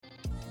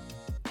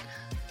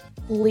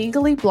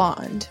Legally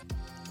Blonde,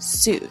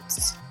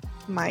 Suits,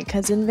 My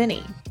Cousin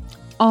Vinny.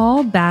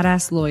 All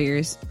badass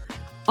lawyers,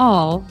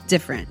 all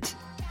different.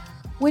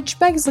 Which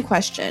begs the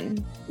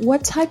question,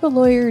 what type of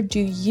lawyer do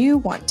you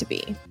want to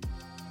be?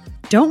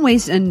 Don't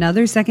waste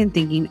another second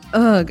thinking,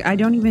 ugh, I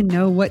don't even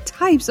know what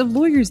types of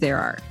lawyers there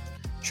are.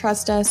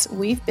 Trust us,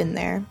 we've been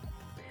there.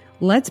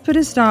 Let's put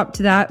a stop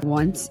to that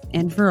once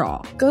and for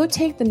all. Go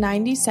take the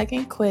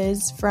 90-second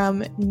quiz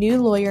from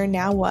New Lawyer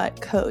Now What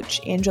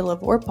coach Angela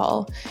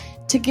Vorpal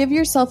to give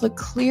yourself a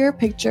clear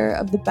picture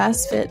of the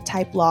best fit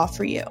type law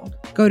for you.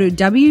 Go to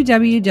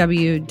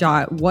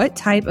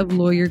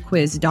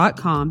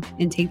www.whattypeoflawyerquiz.com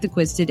and take the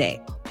quiz today.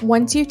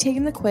 Once you've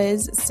taken the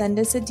quiz, send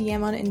us a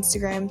DM on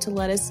Instagram to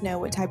let us know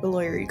what type of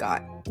lawyer you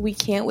got. We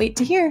can't wait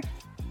to hear.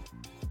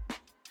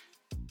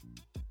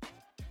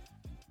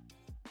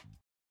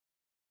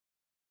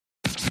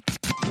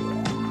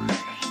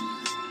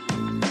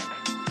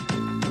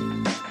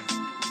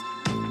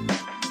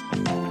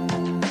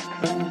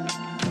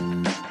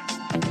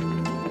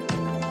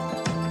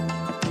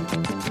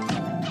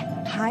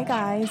 Hi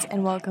guys,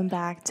 and welcome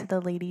back to the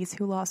Ladies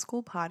Who Law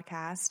School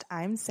podcast.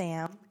 I'm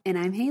Sam. And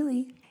I'm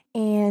Haley.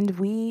 And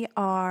we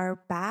are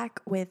back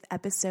with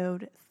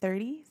episode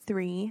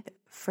 33.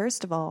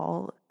 First of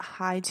all,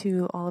 hi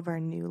to all of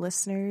our new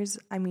listeners.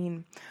 I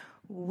mean,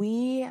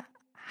 we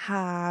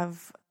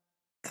have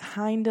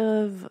kind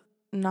of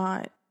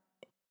not,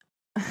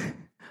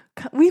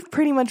 we've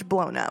pretty much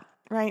blown up,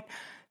 right?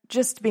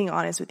 Just being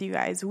honest with you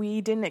guys,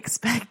 we didn't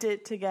expect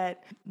it to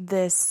get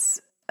this,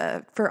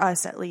 for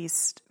us at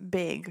least,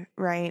 big,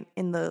 right,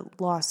 in the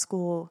law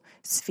school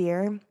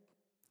sphere.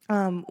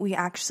 We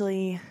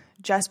actually,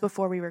 just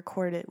before we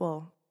recorded,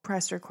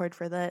 press record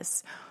for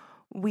this,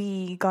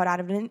 we got out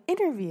of an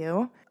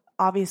interview.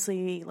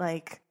 Obviously,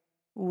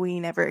 we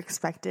never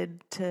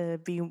expected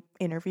to be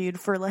interviewed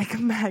for, a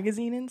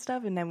magazine and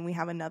stuff, and then we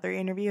have another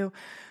interview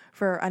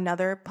for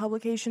another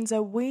publication,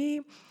 so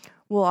we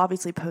will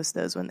obviously post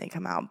those when they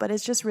come out, but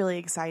it's just really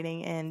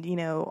exciting, and,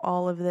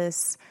 all of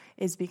this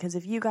is because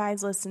of you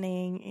guys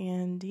listening,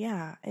 and,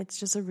 yeah, it's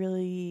just a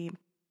really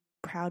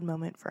proud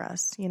moment for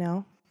us,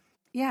 Yeah,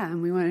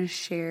 and we want to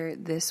share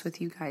this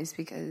with you guys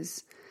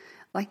because,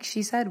 like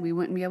she said, we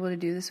wouldn't be able to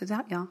do this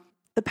without y'all.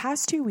 The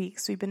past 2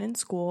 weeks we've been in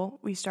school.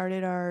 We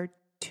started our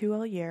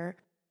 2L year.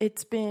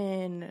 It's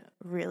been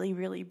really,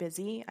 really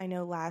busy. I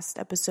know last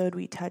episode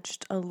we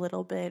touched a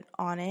little bit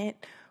on it,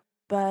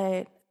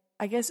 but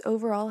I guess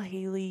overall,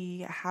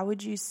 Haley, how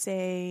would you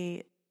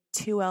say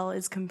 2L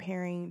is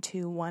comparing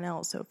to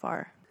 1L so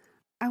far?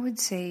 I would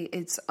say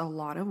it's a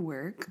lot of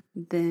work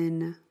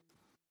than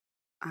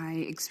I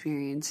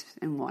experienced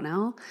in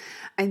 1L.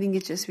 I think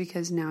it's just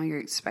because now you're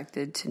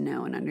expected to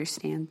know and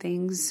understand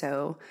things.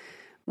 So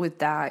with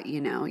that,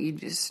 you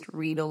just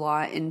read a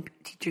lot, and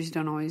teachers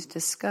don't always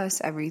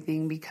discuss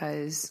everything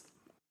because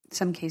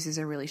some cases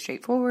are really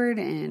straightforward,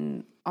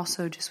 and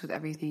also just with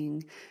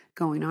everything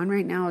going on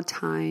right now,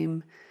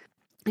 time,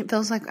 it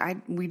feels like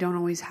we don't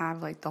always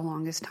have the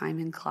longest time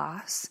in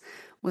class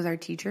with our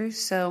teachers.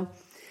 So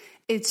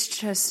it's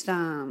just,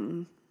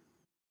 yeah,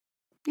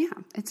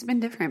 it's been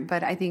different.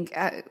 But I think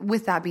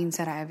with that being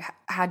said, I've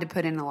had to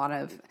put in a lot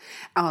of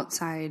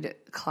outside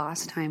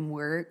class time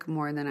work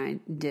more than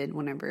I did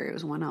whenever it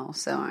was 1L.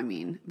 So,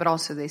 but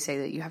also they say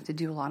that you have to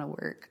do a lot of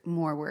work,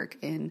 more work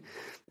in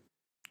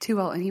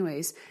 2L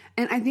anyways.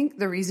 And I think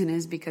the reason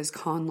is because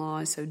con law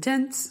is so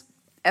dense,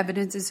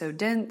 evidence is so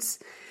dense.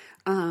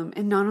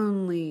 And not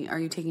only are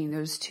you taking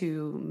those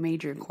two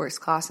major course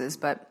classes,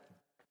 but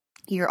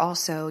you're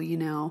also,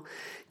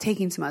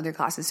 taking some other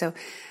classes. So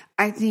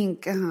I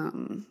think,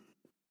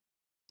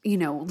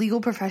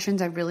 legal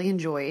professions I've really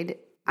enjoyed.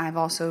 I've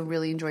also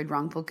really enjoyed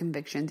wrongful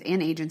convictions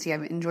and agency.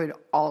 I've enjoyed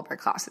all of our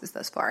classes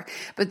thus far.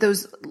 But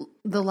the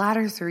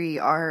latter three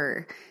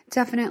are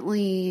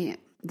definitely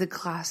the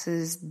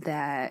classes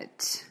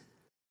that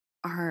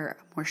are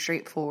more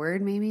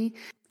straightforward, maybe.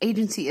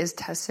 Agency is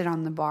tested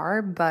on the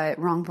bar, but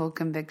wrongful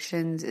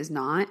convictions is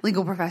not.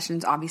 Legal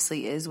professions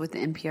obviously is with the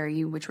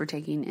NPRU, which we're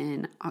taking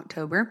in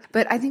October.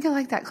 But I think I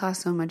like that class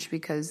so much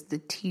because the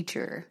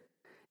teacher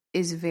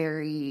is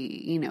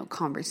very,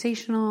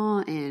 conversational,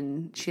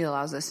 and she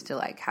allows us to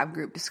have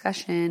group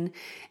discussion,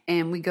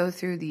 and we go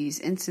through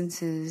these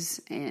instances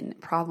and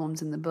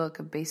problems in the book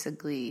of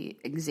basically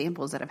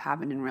examples that have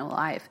happened in real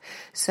life.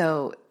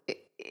 So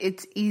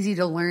it's easy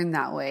to learn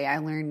that way. I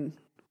learn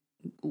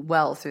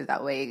well through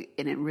that way,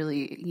 and it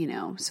really,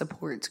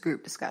 supports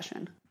group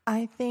discussion.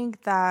 I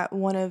think that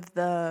one of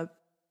the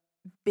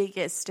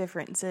biggest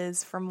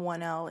differences from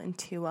 1L and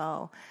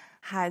 2L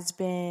has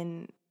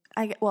been,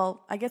 I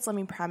guess let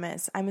me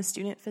premise, I'm a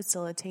student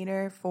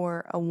facilitator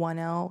for a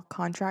 1L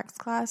contracts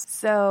class.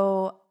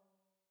 So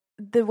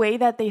the way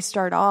that they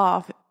start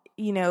off,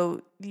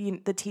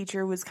 the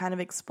teacher was kind of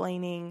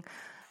explaining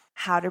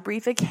how to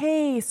brief a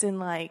case and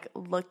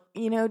look,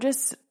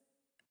 just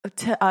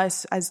to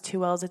us as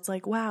 2Ls, it's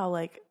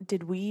wow,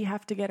 did we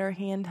have to get our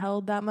hand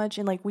held that much?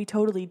 And we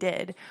totally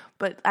did.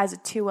 But as a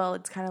 2L,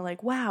 it's kind of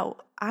wow,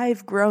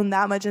 I've grown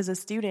that much as a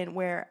student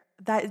where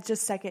that is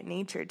just second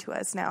nature to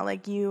us now.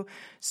 Like, you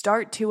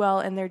start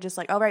 2L and they're just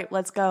like, all right,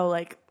 let's go.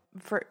 Like,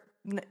 for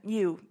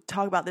you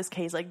talk about this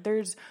case, like,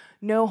 there's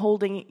no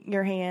holding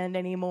your hand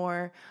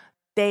anymore.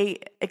 They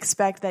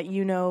expect that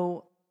you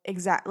know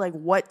exactly like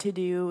what to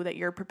do, that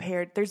you're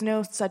prepared. There's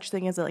no such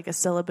thing as like a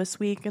syllabus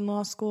week in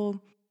law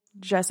school.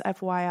 Just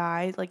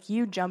FYI, like,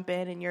 you jump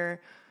in and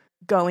you're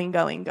going.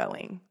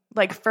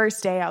 Like,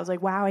 first day I was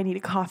like, wow, I need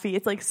a coffee.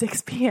 It's like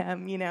 6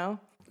 p.m., you know?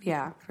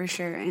 Yeah, for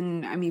sure.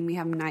 And I mean, we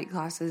have night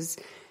classes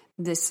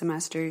this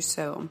semester,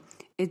 so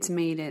it's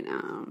made it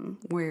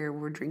where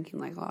we're drinking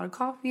like a lot of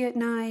coffee at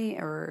night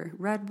or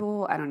Red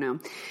Bull. I don't know.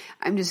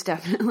 I'm just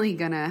definitely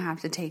gonna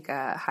have to take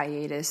a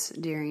hiatus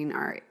during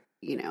our,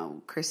 you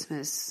know,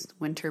 Christmas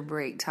winter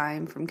break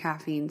time from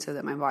caffeine so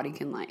that my body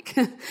can like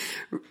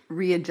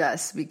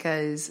readjust,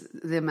 because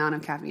the amount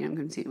of caffeine I'm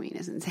consuming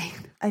is insane.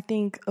 I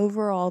think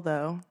overall,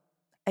 though,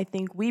 I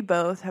think we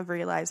both have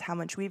realized how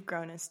much we've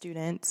grown as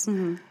students,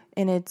 and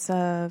it's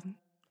I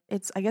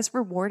guess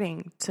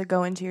rewarding to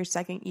go into your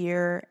second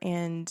year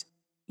and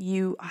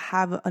you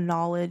have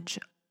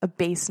a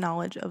base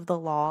knowledge of the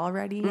law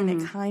already, and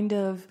it kind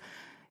of,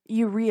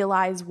 you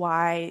realize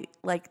why,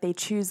 like, they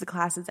choose the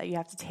classes that you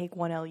have to take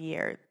 1L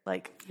year.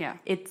 Like, yeah,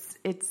 it's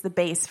the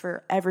base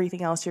for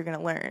everything else you're going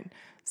to learn.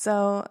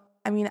 So,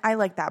 I mean, I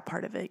like that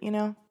part of it, you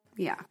know?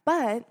 Yeah.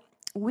 But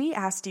we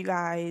asked you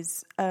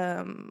guys,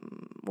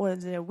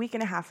 was it a week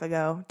and a half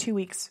ago, 2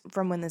 weeks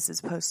from when this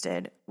is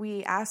posted,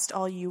 we asked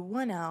all you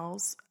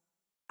 1Ls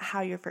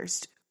how your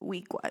first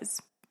week was.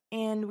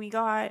 And we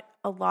got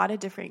a lot of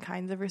different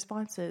kinds of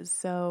responses.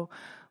 So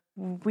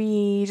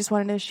we just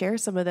wanted to share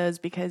some of those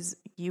because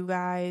you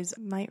guys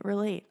might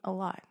relate a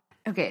lot.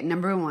 Okay,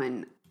 number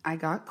one, I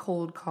got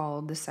cold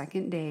called the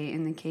second day,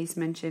 and the case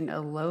mentioned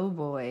a low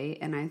boy,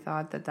 and I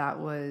thought that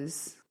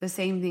was the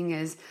same thing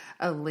as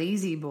a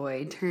lazy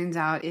boy. Turns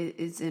out it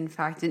is in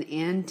fact an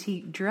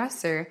antique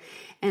dresser,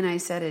 and I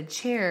said a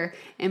chair,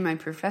 and my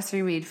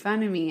professor made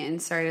fun of me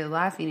and started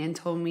laughing and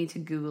told me to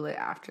Google it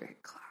after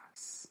class.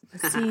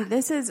 See,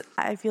 this is,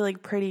 I feel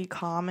like, pretty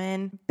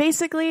common.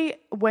 Basically,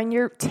 when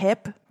you're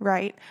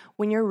right,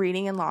 when you're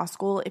reading in law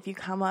school, if you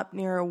come up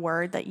near a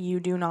word that you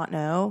do not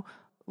know,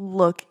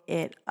 look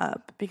it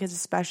up, because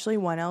especially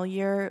 1L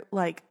year,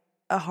 like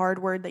a hard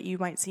word that you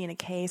might see in a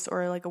case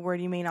or like a word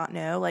you may not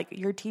know, like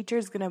your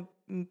teacher's going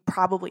to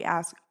probably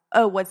ask,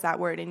 oh, what's that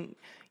word? And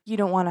you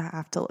don't want to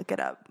have to look it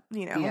up,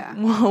 you know,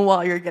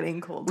 while you're getting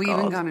cold We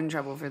called. even got in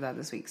trouble for that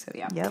this week, so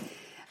yeah. Yep.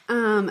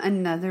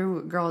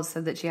 Another girl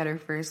said that she had her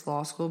first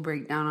law school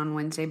breakdown on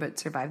Wednesday, but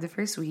survived the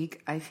first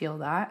week. I feel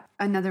that.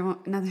 Another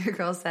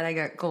girl said I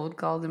got cold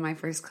called in my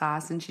first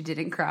class and she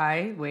didn't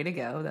cry. Way to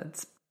go.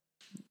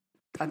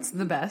 That's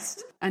the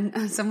best.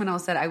 And someone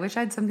else said, I wish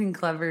I had something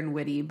clever and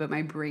witty, but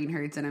my brain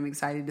hurts and I'm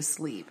excited to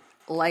sleep.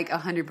 Like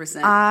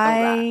 100%.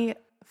 I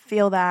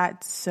feel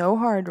that so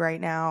hard right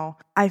now.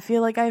 I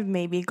feel like I've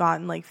maybe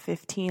gotten like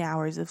 15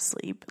 hours of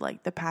sleep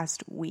like the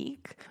past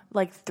week,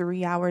 like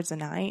 3 hours a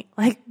night,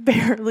 like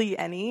barely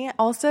any.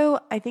 Also,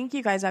 I think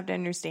you guys have to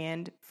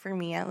understand, for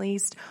me at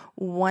least,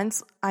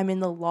 once I'm in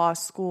the law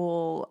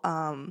school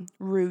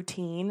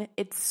routine,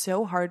 it's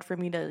so hard for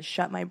me to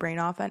shut my brain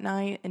off at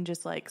night and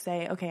just like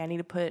say, okay, I need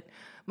to put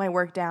my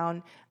work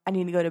down. I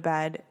need to go to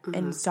bed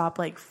and stop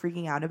like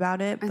freaking out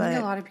about it. I think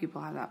a lot of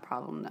people have that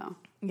problem though.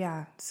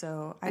 Yeah,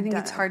 so I think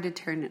it's hard to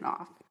turn it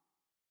off.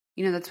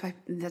 You know, that's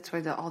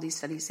why all these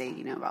studies say,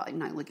 you know, about like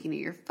not looking at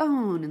your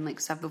phone and like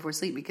stuff before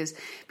sleep, because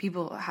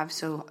people have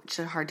such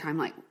a hard time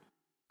like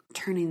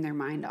turning their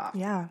mind off.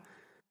 Yeah.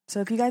 So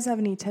if you guys have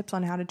any tips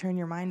on how to turn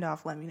your mind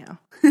off, let me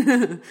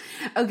know.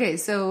 Okay,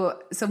 so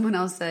someone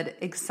else said,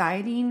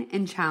 exciting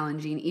and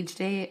challenging. Each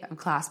day of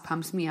class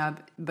pumps me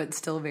up, but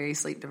still very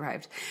sleep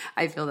deprived.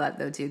 I feel that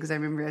though too, because I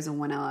remember as a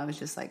 1L, I was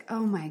just like, oh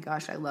my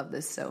gosh, I love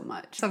this so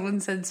much. Someone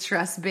said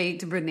stress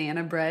baked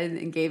banana bread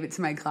and gave it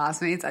to my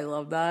classmates. I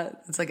love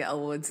that. It's like an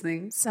Elwood's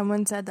thing.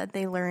 Someone said that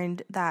they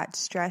learned that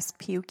stress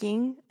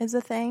puking is a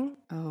thing.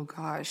 Oh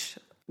gosh,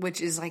 which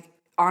is like,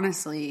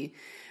 honestly,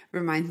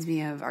 reminds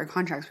me of our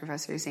contracts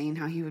professor saying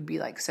how he would be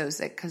like so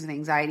sick because of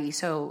anxiety.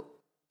 So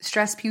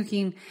stress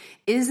puking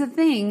is a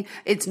thing.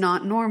 It's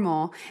not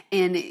normal.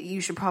 And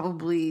you should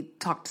probably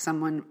talk to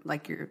someone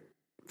like your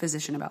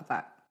physician about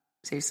that.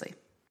 Seriously.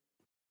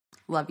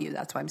 Love you.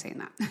 That's why I'm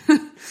saying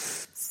that.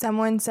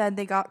 Someone said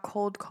they got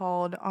cold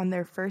called on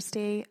their first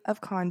day of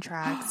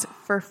contracts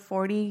for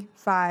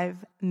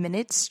 45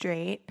 minutes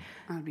straight.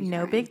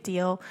 No big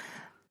deal.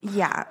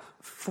 Yeah.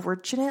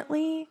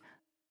 Fortunately,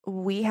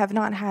 we have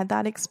not had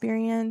that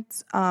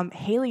experience.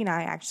 Haley and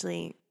I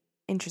actually,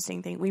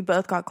 interesting thing, we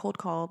both got cold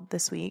called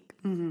this week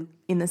in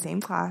the same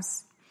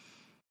class.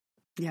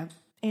 Yep.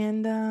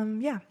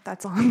 And yeah,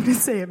 that's all I'm going to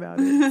say about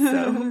it.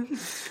 So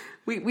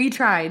we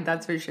tried,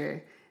 that's for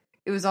sure.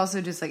 It was also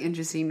just like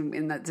interesting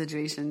in that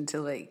situation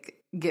to like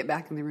get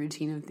back in the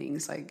routine of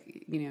things,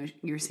 like, you know,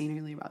 you were saying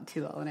earlier about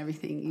 2L and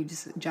everything, you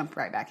just jump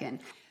right back in.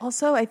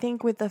 Also, I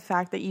think with the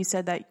fact that you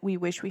said that we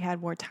wish we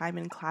had more time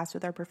in class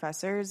with our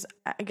professors,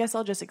 I guess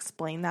I'll just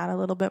explain that a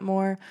little bit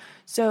more.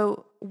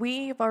 So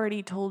we've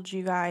already told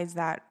you guys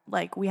that,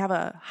 like, we have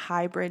a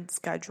hybrid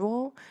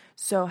schedule.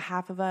 So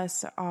half of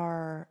us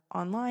are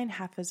online,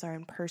 half of us are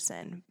in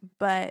person.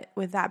 But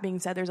with that being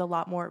said, there's a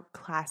lot more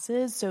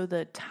classes, so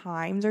the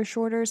times are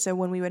shorter. So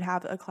when we would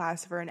have a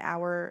class for an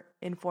hour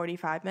and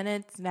 45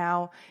 minutes,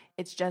 now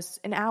it's just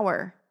an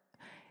hour.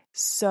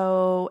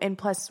 So, and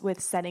plus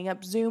with setting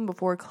up Zoom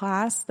before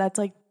class, that's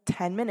like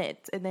 10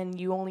 minutes. And then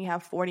you only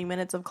have 40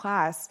 minutes of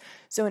class.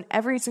 So in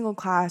every single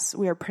class,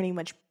 we are pretty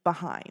much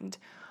behind.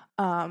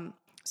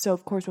 So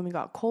of course, when we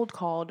got cold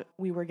called,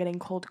 we were getting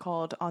cold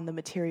called on the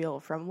material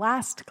from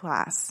last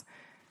class.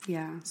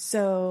 Yeah.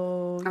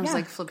 So I was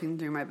like flipping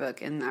through my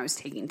book and I was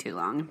taking too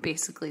long.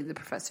 Basically, the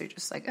professor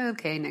just like,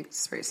 okay,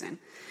 next person. And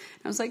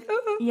I was like,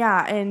 oh.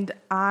 Yeah, and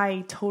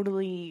I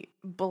totally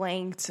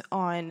blanked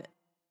on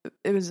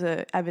it was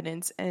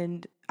evidence,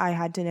 and I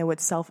had to know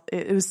what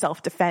it was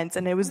self-defense,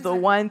 and it was the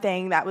one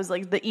thing that was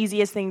like the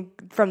easiest thing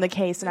from the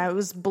case, and I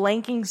was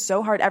blanking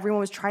so hard. Everyone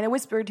was trying to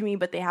whisper to me,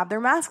 but they have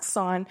their masks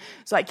on,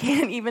 so I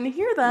can't even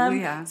hear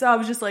them. Yeah. So I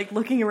was just like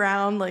looking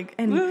around, like,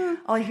 and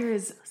all I hear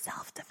is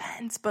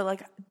self-defense, but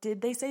like,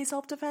 did they say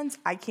self-defense?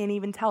 I can't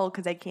even tell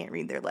because I can't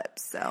read their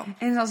lips. So,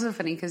 and it's also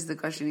funny because the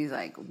question is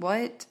like,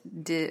 what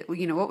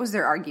was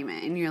their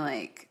argument? And you're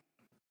like,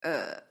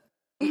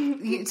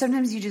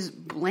 sometimes you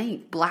just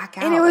black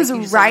out. And it was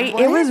right.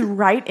 Like, it was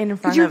right in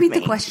front of me. Could you repeat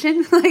the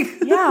question? Like,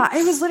 yeah,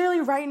 it was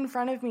literally right in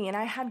front of me, and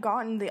I had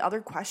gotten the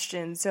other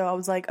question, so I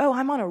was like, "Oh,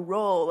 I'm on a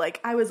roll." Like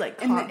I was like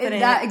confident.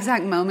 In that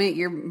exact moment,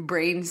 your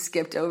brain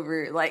skipped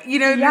over, like, you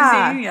know what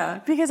I'm saying?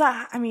 Yeah. Because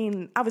I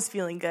mean, I was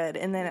feeling good,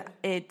 and then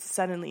it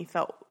suddenly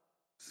felt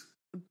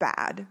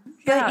bad.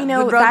 But you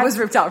know, the rug was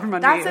ripped out from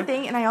under you. That's the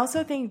thing, and I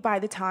also think by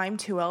the time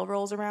 2L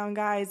rolls around,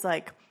 guys,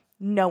 like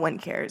no one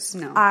cares.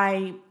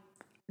 No.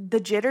 The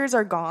jitters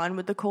are gone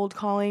with the cold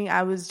calling.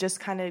 I was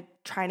just kind of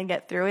trying to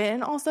get through it.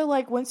 And also,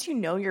 like, once you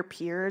know your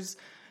peers,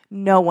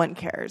 no one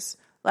cares.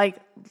 Like,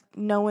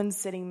 no one's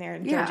sitting there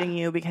and judging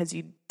you because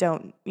you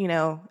don't, you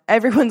know,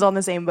 everyone's on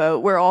the same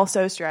boat. We're all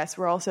so stressed.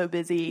 We're all so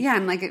busy. Yeah,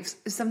 and, like, if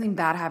something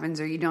bad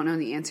happens or you don't know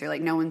the answer,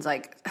 like, no one's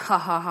like, ha,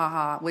 ha, ha,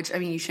 ha, which, I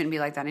mean, you shouldn't be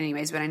like that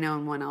anyways, but I know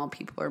in 1L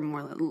people are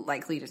more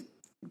likely to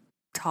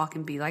talk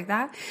and be like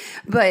that.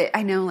 But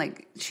I know,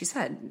 like she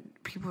said,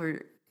 people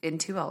are in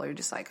 2L are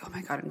just like, oh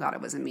my God, I'm glad it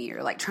wasn't me,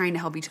 or like trying to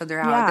help each other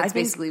out. Yeah, that's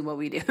basically what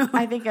we do.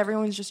 I think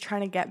everyone's just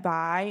trying to get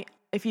by.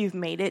 If you've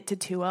made it to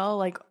 2L,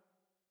 like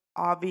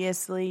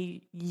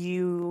obviously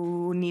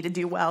you need to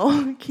do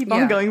well. Keep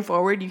on going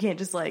forward. You can't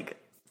just like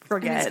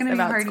forget about be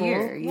a hard school.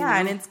 Year, you know?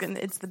 And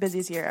it's the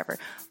busiest year ever.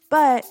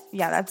 But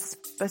yeah, that's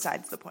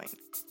besides the point.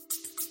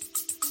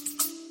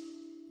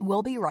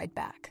 We'll be right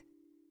back.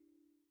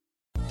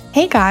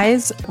 Hey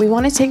guys, we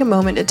want to take a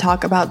moment to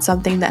talk about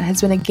something that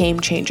has been a game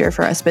changer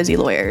for us busy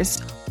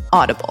lawyers,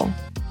 Audible.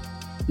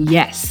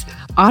 Yes,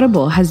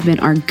 Audible has been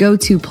our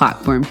go-to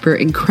platform for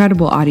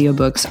incredible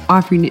audiobooks,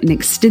 offering an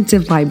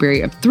extensive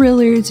library of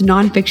thrillers,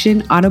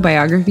 nonfiction,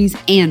 autobiographies,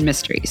 and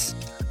mysteries.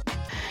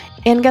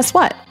 And guess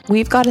what?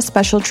 We've got a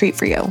special treat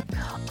for you.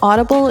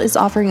 Audible is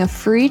offering a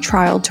free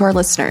trial to our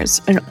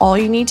listeners, and all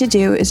you need to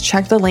do is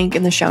check the link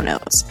in the show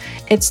notes.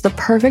 It's the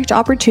perfect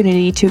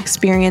opportunity to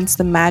experience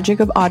the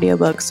magic of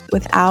audiobooks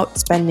without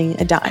spending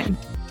a dime.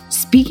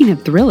 Speaking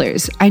of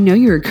thrillers, I know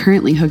you are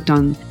currently hooked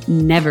on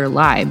Never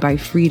Lie by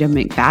Frida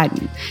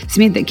McFadden.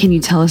 Samantha, can you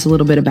tell us a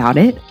little bit about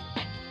it?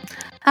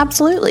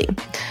 Absolutely.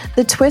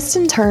 The twists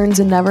and turns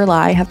in Never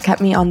Lie have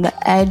kept me on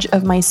the edge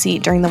of my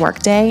seat during the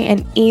workday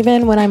and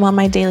even when I'm on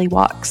my daily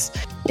walks.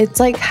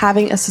 It's like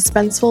having a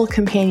suspenseful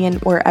companion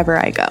wherever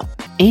I go.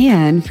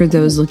 And for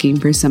those looking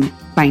for some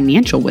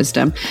financial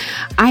wisdom,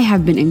 I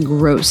have been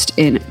engrossed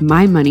in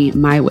My Money,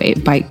 My Way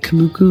by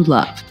Kamuku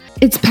Love.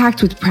 It's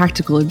packed with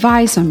practical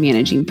advice on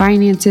managing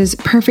finances,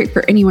 perfect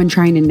for anyone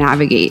trying to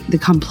navigate the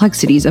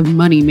complexities of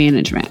money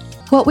management.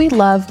 What we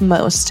love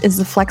most is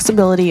the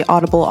flexibility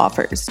Audible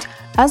offers.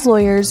 As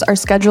lawyers, our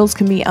schedules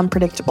can be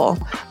unpredictable,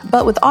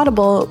 but with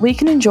Audible, we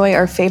can enjoy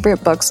our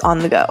favorite books on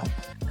the go,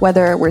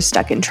 whether we're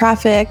stuck in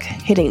traffic,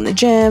 hitting the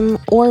gym,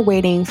 or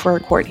waiting for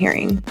a court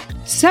hearing.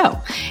 So,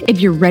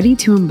 if you're ready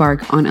to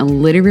embark on a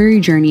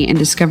literary journey and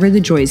discover the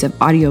joys of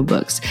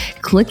audiobooks,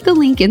 click the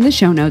link in the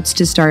show notes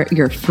to start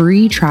your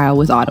free trial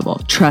with Audible.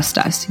 Trust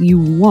us, you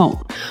won't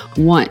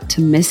want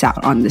to miss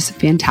out on this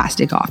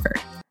fantastic offer.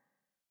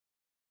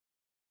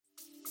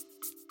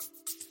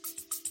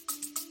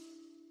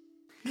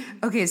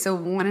 Okay, so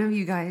one of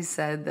you guys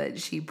said that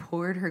she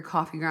poured her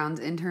coffee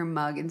grounds into her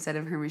mug instead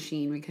of her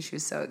machine because she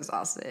was so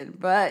exhausted.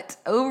 But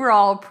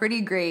overall,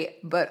 pretty great,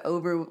 but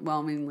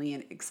overwhelmingly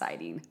an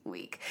exciting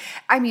week.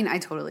 I mean, I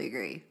totally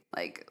agree.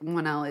 Like,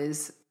 1L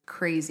is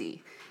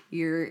crazy.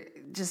 You're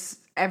just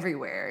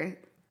everywhere.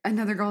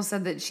 Another girl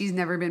said that she's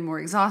never been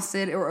more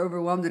exhausted or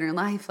overwhelmed in her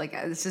life. Like,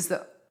 it's just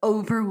the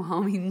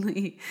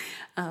overwhelmingly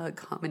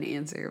common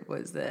answer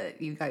was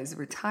that you guys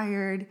were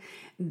tired,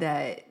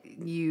 that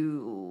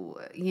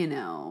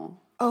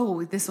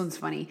oh, this one's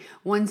funny.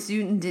 One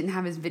student didn't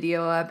have his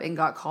video up and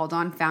got called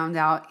on, found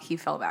out he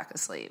fell back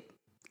asleep.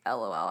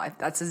 LOL.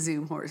 That's a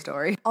Zoom horror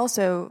story.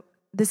 Also,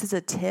 this is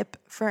a tip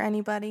for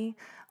anybody.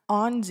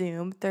 On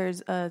Zoom,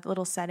 there's a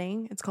little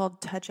setting. It's called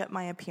Touch Up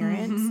My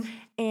Appearance.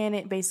 And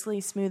it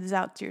basically smooths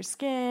out your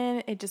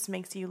skin. It just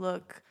makes you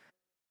look,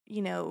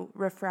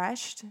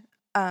 refreshed.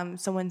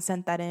 Someone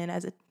sent that in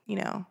as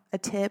a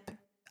tip.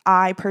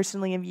 I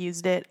personally have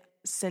used it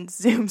since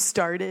Zoom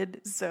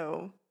started,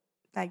 so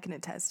I can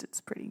attest it's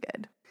pretty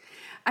good.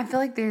 I feel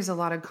like there's a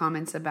lot of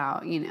comments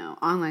about,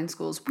 online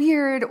school's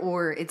weird,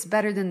 or it's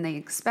better than they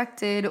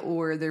expected,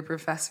 or their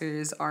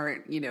professors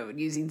aren't,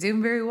 using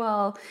Zoom very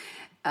well,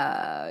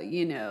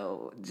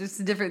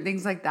 just different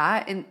things like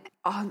that. And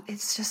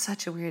it's just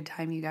such a weird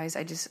time, you guys.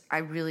 I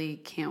really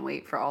can't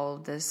wait for all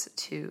of this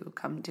to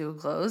come to a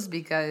close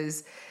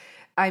because,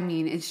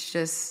 it's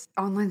just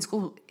online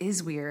school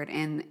is weird,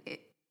 and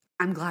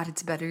I'm glad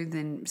it's better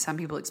than some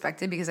people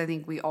expected because I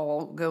think we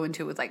all go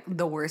into it with like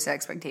the worst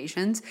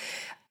expectations.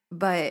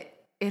 But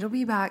it'll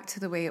be back to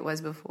the way it was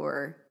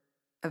before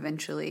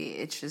eventually.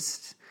 It's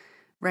just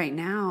right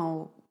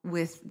now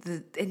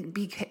and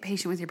be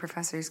patient with your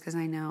professors, because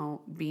I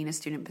know being a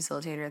student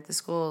facilitator at the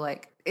school,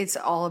 like it's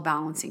all a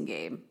balancing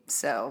game.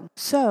 So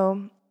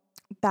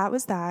that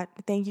was that.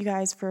 Thank you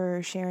guys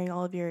for sharing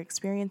all of your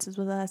experiences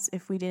with us.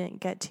 If we didn't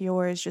get to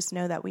yours, just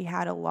know that we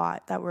had a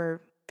lot that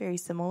were very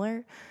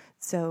similar.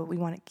 So we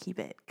want to keep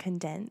it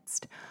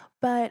condensed.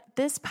 But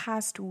this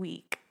past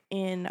week,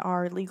 in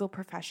our legal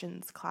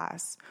professions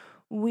class,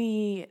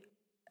 we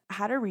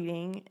had a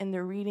reading, and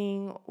the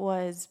reading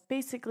was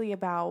basically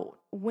about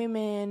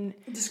women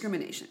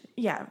discrimination.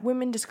 Yeah,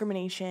 women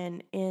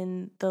discrimination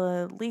in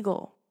the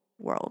legal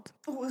world.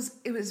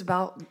 It was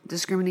about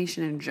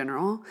discrimination in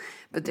general,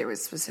 but there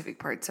was specific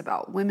parts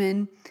about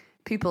women,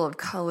 people of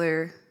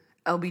color,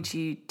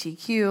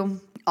 LGBTQ,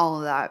 all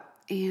of that.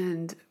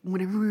 And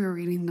whenever we were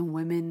reading the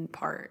women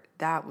part,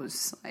 that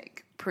was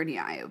like pretty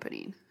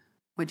eye-opening.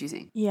 What do you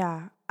think?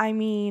 Yeah.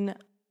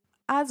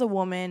 As a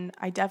woman,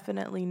 I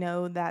definitely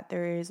know that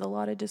there is a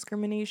lot of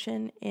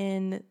discrimination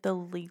in the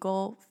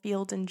legal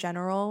field in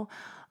general.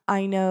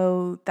 I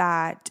know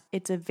that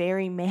it's a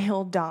very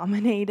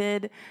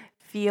male-dominated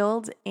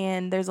field,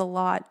 and there's a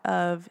lot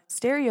of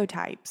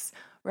stereotypes,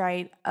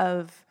 right,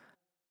 of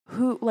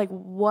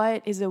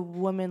what is a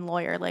woman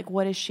lawyer? Like,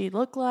 what does she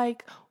look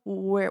like?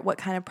 What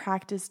kind of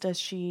practice does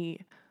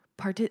she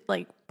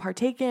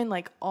partake in?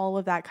 Like, all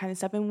of that kind of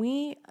stuff. And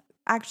we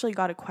actually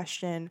got a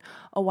question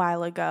a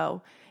while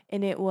ago,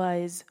 and it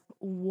was,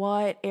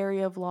 what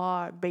area of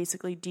law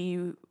basically do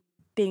you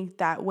think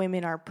that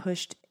women are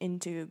pushed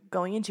into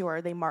going into, or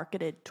are they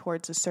marketed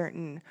towards a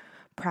certain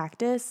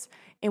practice?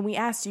 And we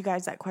asked you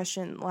guys that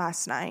question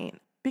last night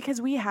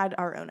because we had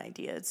our own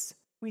ideas.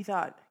 We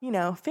thought,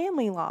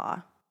 family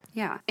law.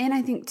 Yeah. And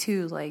I think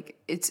too, like,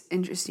 it's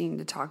interesting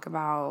to talk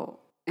about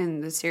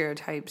and the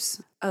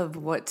stereotypes of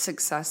what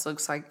success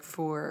looks like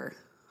for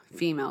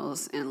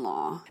females in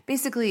law.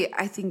 Basically,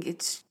 I think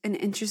it's an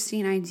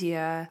interesting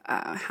idea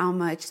how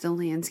much the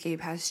landscape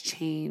has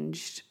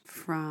changed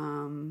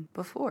from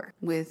before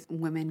with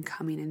women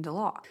coming into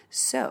law.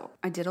 So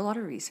I did a lot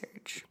of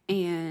research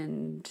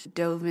and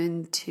dove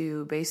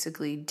into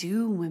basically,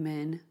 do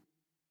women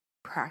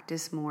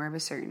practice more of a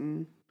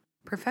certain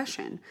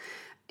profession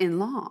in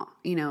law,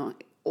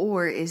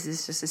 or is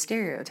this just a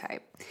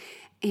stereotype?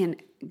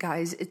 And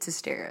guys, it's a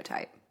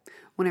stereotype.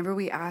 Whenever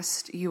we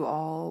asked you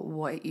all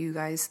what you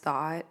guys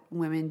thought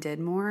women did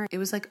more, it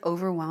was like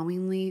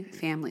overwhelmingly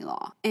family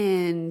law.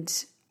 And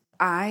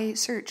I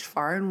searched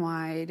far and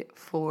wide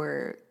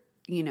for,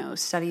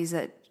 studies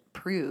that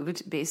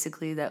proved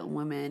basically that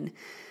women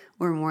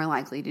were more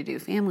likely to do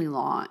family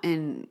law.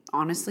 And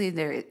honestly,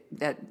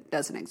 that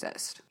doesn't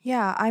exist.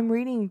 Yeah, I'm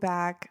reading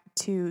back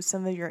to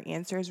some of your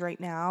answers right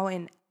now,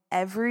 and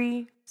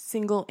every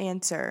single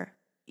answer,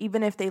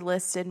 even if they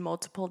listed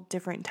multiple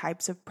different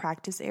types of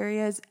practice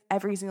areas,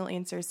 every single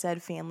answer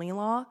said family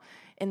law.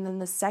 And then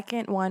the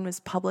second one was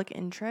public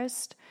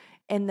interest.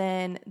 And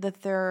then the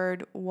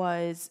third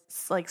was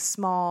like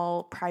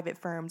small private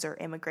firms or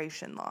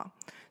immigration law.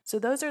 So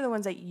those are the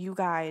ones that you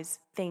guys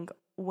think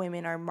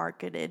women are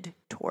marketed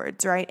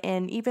towards, right?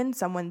 And even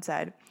someone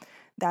said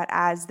that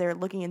as they're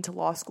looking into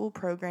law school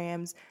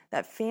programs,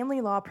 that family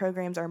law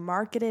programs are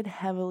marketed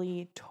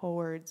heavily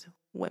towards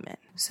women.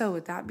 So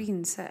with that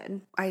being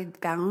said, I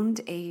found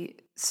a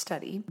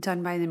study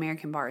done by the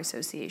American Bar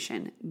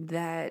Association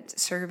that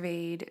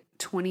surveyed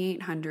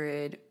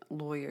 2,800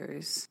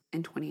 lawyers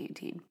in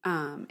 2018.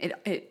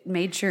 It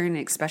made sure and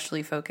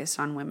especially focused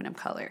on women of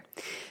color.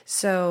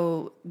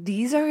 So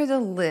these are the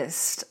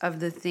list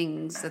of the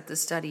things that the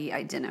study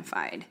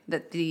identified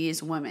that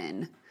these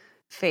women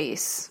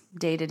face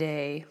day to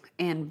day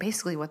and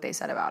basically what they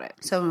said about it.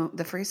 So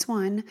the first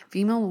one,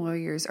 female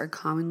lawyers are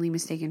commonly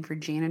mistaken for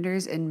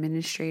janitors,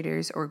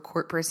 administrators, or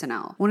court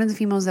personnel. One of the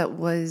females that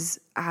was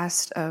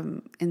asked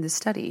in the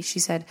study, she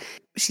said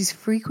she's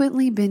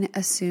frequently been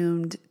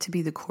assumed to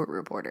be the court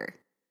reporter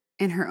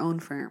in her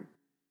own firm.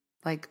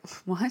 Like,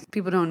 what?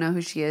 People don't know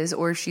who she is,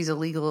 or she's a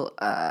legal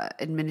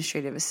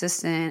administrative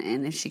assistant,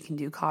 and if she can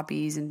do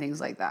copies and things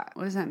like that.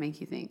 What does that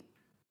make you think?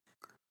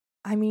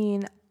 I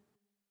mean,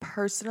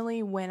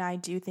 personally, when I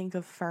do think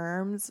of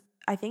firms,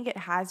 I think it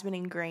has been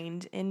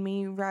ingrained in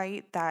me,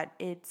 right? That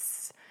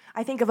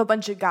I think of a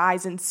bunch of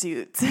guys in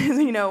suits,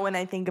 when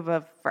I think of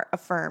a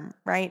firm,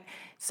 right?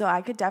 So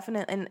I could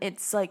definitely, and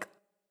it's like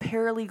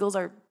paralegals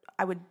are,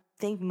 I would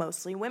think,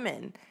 mostly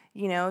women,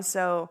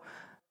 so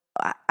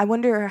I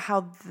wonder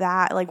how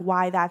that, like,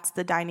 why that's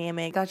the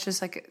dynamic. That's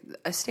just like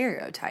a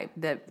stereotype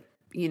that,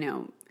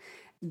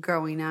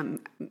 growing up,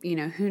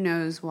 who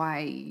knows why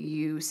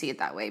you see it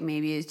that way.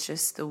 Maybe it's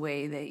just the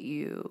way that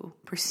you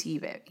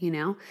perceive it,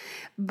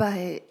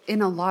 But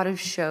in a lot of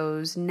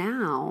shows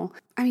now,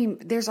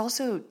 there's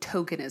also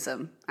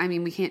tokenism.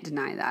 We can't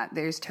deny that.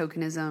 There's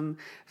tokenism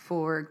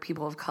for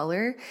people of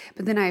color.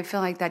 But then I feel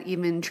like that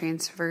even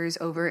transfers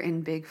over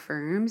in big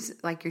firms,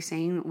 like you're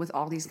saying, with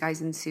all these guys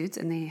in suits,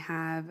 and they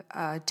have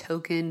a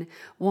token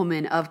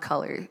woman of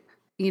color,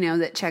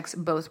 that checks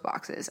both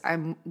boxes.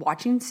 I'm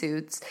watching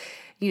Suits.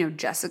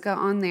 Jessica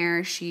on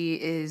there, she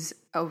is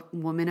a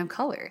woman of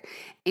color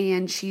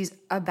and she's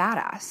a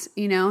badass,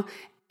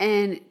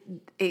 and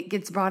it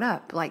gets brought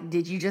up like,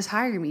 did you just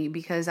hire me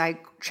because I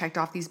checked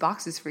off these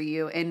boxes for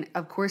you? And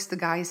of course the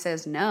guy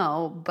says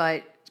no,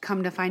 but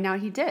come to find out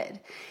he did.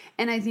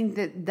 And I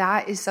think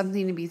that is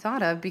something to be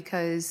thought of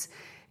because,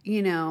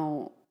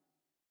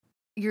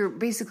 you're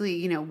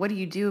basically, what do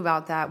you do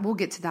about that? We'll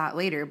get to that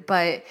later,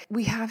 but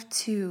we have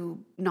to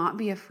not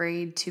be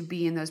afraid to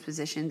be in those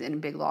positions in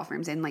big law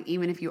firms. And like,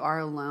 even if you are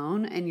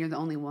alone and you're the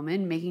only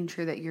woman, making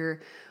sure that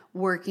you're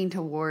working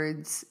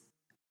towards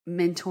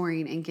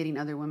mentoring and getting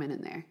other women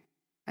in there,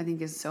 I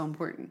think is so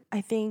important.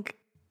 I think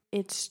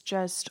it's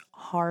just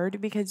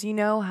hard because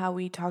how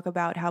we talk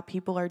about how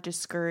people are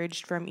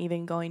discouraged from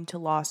even going to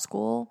law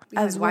school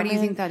as why women. Do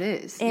you think that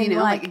is? And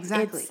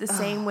exactly. It's the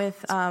same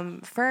with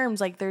firms.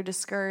 Like, they're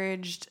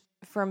discouraged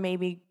from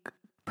maybe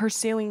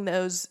pursuing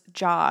those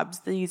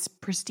jobs, these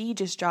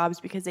prestigious jobs,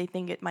 because they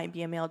think it might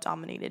be a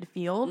male-dominated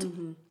field.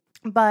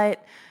 Mm-hmm.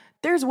 But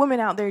there's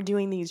women out there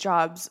doing these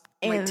jobs,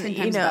 and like 10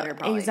 times better,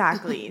 probably.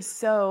 Exactly.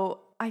 So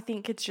I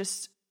think it's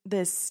just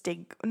this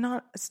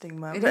not a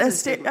stigma, it but is a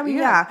stigma.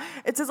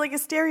 It's just like a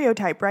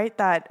stereotype, right?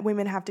 That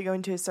women have to go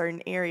into a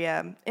certain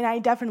area. And I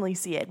definitely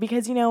see it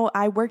because,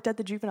 I worked at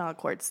the juvenile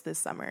courts this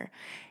summer,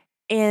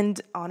 and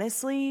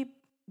honestly,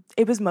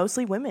 it was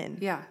mostly women.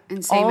 Yeah.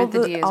 And same at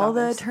the DA's all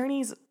office. the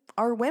attorneys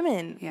are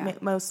women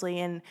mostly.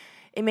 And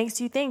it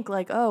makes you think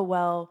like, oh,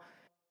 well,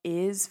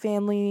 is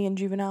family and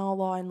juvenile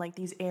law in like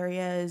these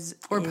areas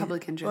or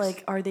public interest?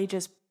 Like, are they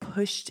just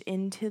pushed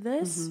into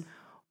this? Mm-hmm.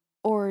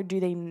 Or do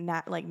they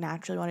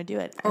naturally want to do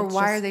it? Or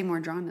why are they more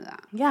drawn to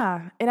that?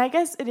 Yeah. And I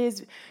guess it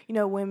is,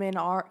 women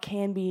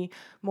can be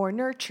more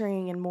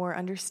nurturing and more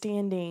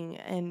understanding.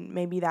 And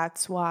maybe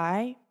that's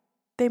why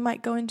they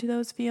might go into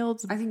those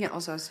fields. I think it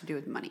also has to do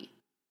with money.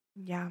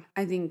 Yeah.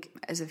 I think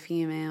as a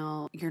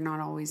female, you're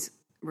not always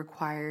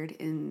required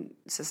in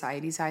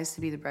society's eyes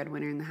to be the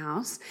breadwinner in the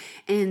house.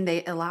 And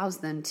it allows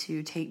them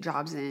to take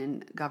jobs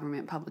in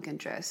government, public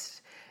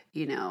interest,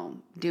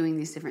 doing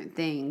these different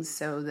things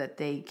so that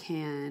they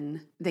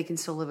can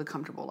still live a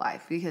comfortable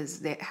life because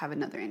they have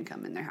another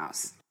income in their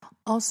house.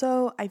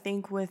 Also, I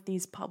think with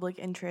these public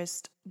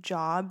interest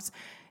jobs,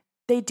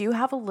 they do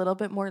have a little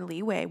bit more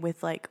leeway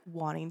with like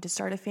wanting to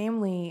start a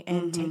family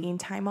and mm-hmm. taking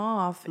time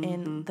off mm-hmm.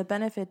 and the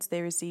benefits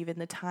they receive and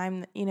the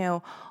time,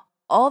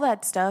 all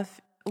that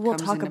stuff. We'll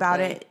talk about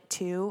it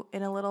too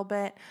in a little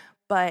bit,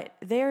 but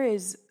there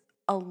is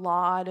a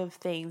lot of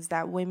things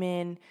that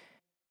women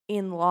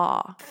in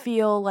law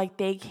feel like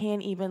they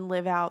can't even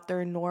live out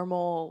their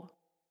normal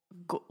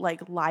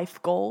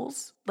life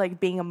goals, like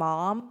being a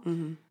mom,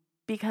 mm-hmm.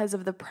 because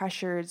of the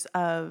pressures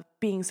of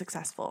being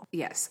successful.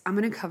 Yes. I'm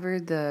going to cover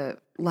the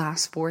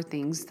last 4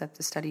 things that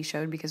the study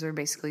showed because we're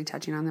basically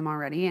touching on them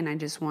already, and I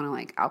just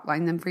want to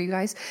outline them for you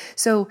guys.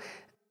 So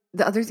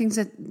the other things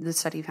that the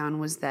study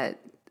found was that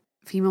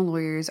female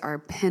lawyers are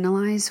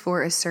penalized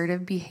for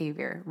assertive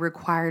behavior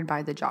required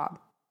by the job.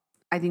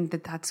 I think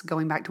that's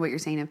going back to what you're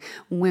saying of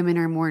women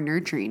are more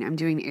nurturing. I'm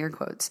doing air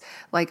quotes.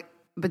 But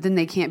then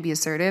they can't be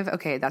assertive.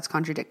 Okay, that's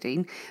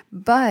contradicting.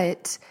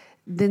 But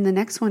then the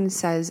next one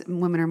says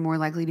women are more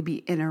likely to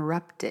be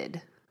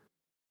interrupted.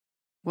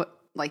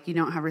 What, you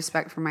don't have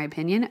respect for my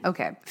opinion?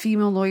 Okay.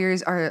 Female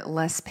lawyers are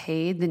less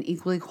paid than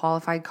equally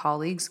qualified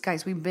colleagues.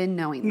 Guys, we've been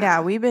knowing that. Yeah,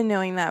 we've been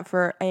knowing that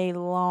for a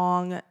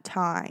long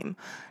time.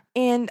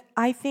 And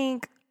I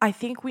think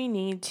we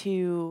need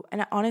to,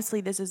 and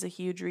honestly, this is a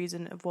huge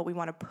reason of what we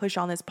want to push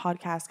on this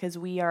podcast because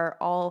we are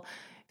all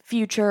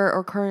future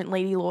or current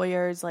lady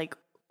lawyers.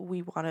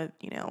 We want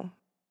to,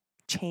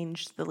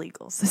 changed the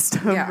legal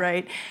system, Yeah.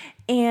 right?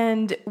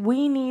 And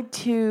we need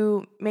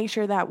to make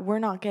sure that we're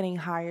not getting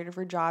hired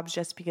for jobs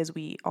just because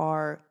we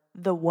are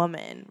the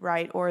woman,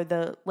 right? Or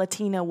the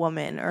Latina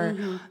woman,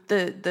 or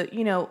the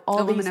you know,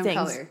 all The these woman of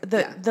things.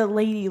 color. The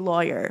lady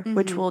lawyer,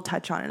 which we'll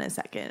touch on in a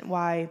second.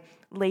 Why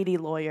lady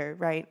lawyer,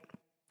 right?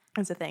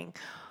 Is a thing.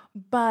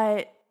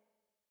 But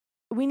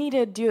we need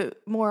to do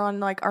more on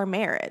like our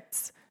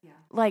merits. Yeah.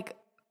 Like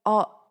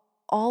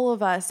all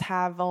of us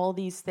have all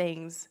these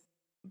things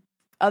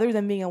other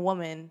than being a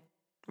woman,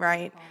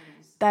 right?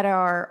 That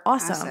are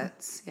awesome.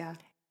 Assets, yeah.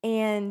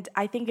 And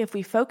I think if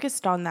we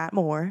focused on that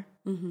more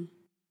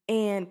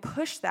and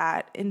push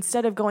that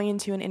instead of going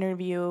into an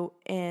interview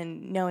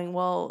and knowing,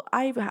 well,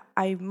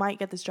 I might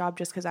get this job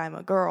just because I'm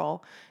a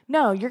girl.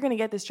 No, you're going to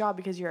get this job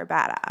because you're a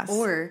badass.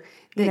 Or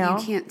that know?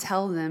 you can't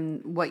tell them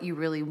what you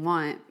really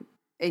want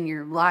in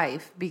your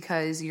life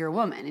because you're a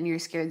woman and you're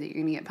scared that you're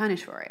going to get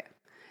punished for it.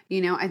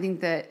 You know, I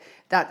think that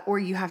or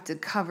you have to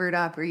cover it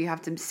up, or you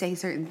have to say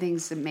certain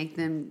things to make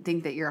them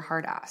think that you're a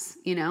hard ass,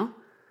 you know?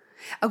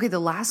 Okay, the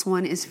last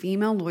one is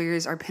female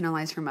lawyers are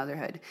penalized for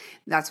motherhood.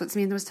 That's what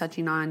Samantha was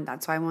touching on.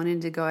 That's why I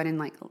wanted to go ahead and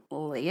like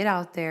lay it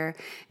out there.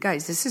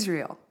 Guys, this is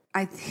real.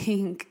 I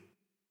think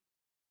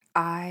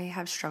I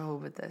have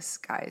struggled with this,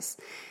 guys.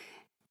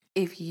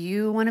 If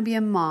you want to be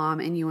a mom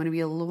and you want to be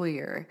a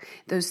lawyer,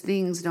 those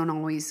things don't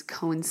always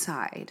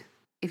coincide.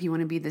 If you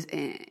want to be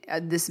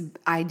this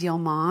ideal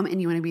mom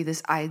and you want to be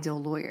this ideal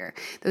lawyer,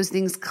 those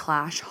things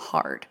clash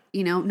hard,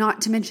 you know,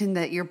 not to mention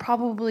that you're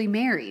probably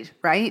married,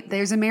 right?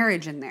 There's a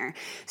marriage in there.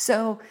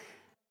 So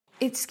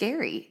it's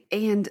scary.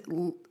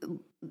 And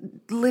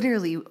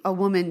literally a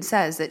woman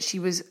says that she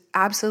was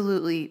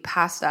absolutely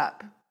passed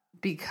up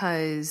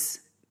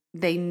because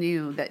they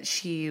knew that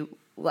she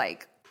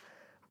like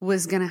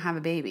was going to have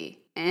a baby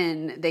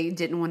and they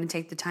didn't want to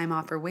take the time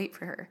off or wait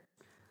for her.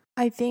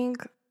 I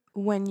think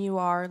when you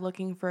are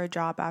looking for a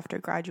job after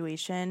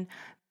graduation,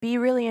 be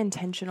really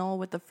intentional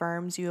with the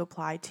firms you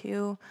apply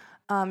to,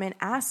 and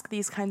ask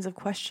these kinds of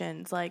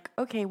questions like,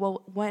 okay,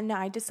 well, when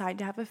I decide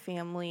to have a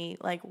family,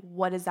 like,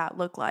 what does that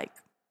look like,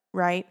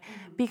 right?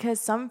 Because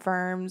some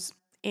firms,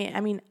 I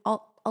mean,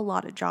 a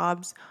lot of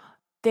jobs,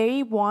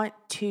 they want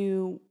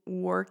to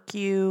work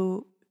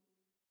you,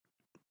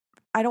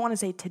 I don't want to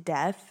say to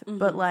death,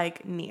 but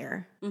like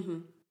near.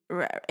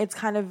 It's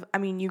kind of, I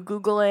mean, you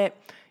Google it,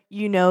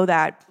 you know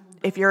that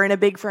if you're in a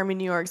big firm in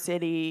New York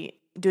City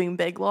doing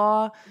big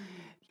law,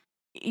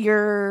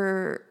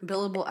 your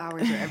billable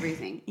hours are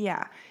everything.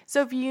 Yeah.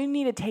 So if you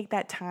need to take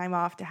that time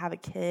off to have a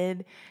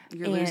kid,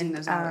 you're losing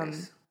those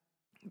hours.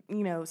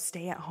 You know,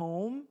 stay at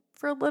home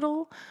for a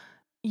little,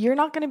 you're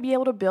not going to be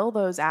able to bill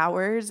those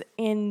hours,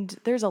 and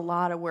there's a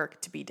lot of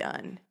work to be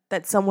done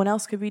that someone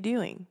else could be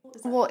doing.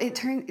 Well, it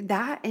turns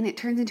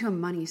into a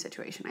money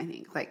situation, I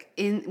think. Like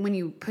when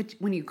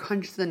you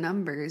crunch the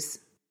numbers,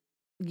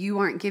 you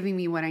aren't giving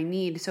me what I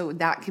need, so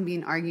that can be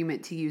an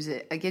argument to use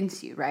it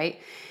against you,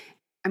 right?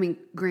 I mean,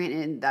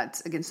 granted,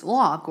 that's against the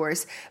law, of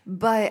course,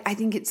 but I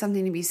think it's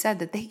something to be said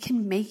that they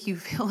can make you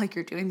feel like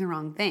you're doing the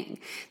wrong thing.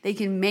 They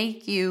can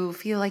make you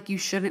feel like you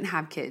shouldn't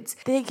have kids.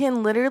 They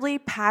can literally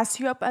pass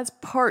you up as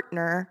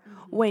partner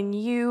when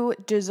you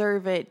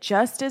deserve it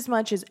just as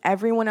much as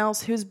everyone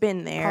else who's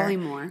been there. Probably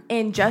more.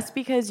 And just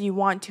because you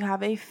want to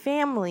have a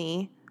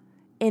family,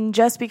 and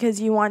just because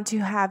you want to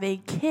have a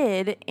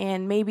kid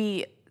and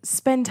maybe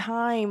spend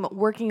time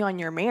working on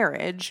your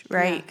marriage,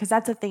 right? Because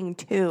that's a thing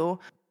too.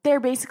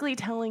 They're basically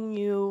telling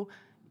you,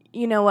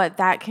 you know what,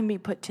 that can be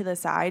put to the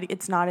side.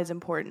 It's not as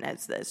important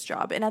as this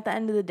job. And at the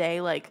end of the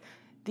day, like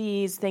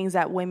these things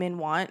that women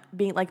want,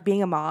 being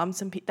a mom,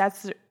 some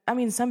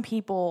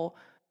people,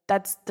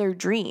 that's their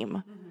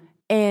dream.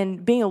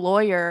 And being a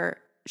lawyer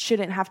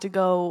shouldn't have to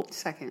go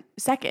second.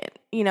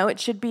 You know,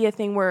 it should be a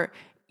thing where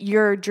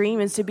your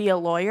dream is to be a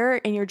lawyer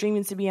and your dream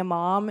is to be a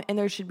mom, and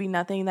there should be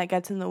nothing that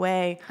gets in the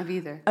way of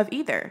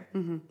either.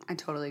 I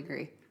totally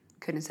agree.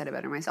 Couldn't have said it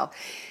better myself.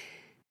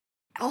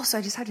 Also,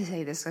 I just have to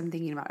say this. I'm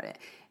thinking about it.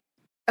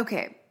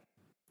 Okay.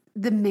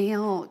 The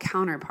male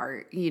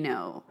counterpart, you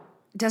know,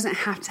 doesn't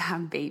have to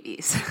have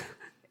babies.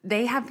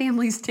 They have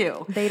families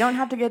too. They don't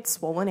have to get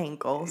swollen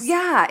ankles.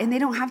 Yeah. And they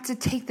don't have to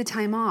take the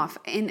time off.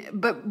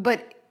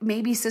 But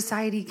maybe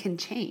society can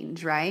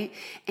change, right?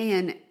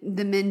 And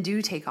the men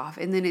do take off.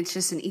 And then it's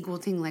just an equal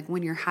thing. Like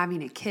when you're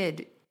having a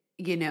kid,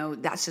 you know,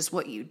 that's just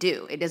what you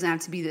do. It doesn't have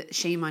to be the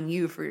shame on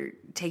you for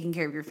taking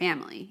care of your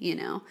family, you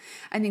know?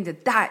 I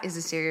think that is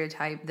a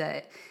stereotype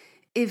that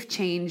if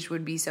changed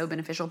would be so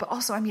beneficial. But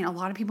also, I mean, a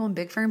lot of people in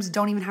big firms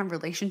don't even have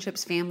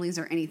relationships, families,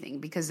 or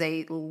anything because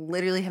they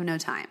literally have no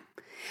time.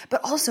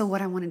 But also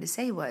what I wanted to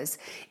say was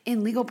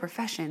in legal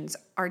professions,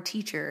 our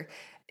teacher,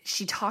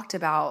 she talked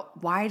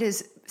about why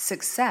does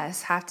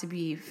success have to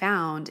be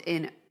found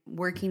in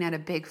working at a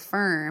big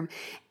firm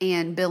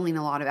and billing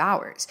a lot of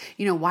hours?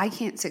 Why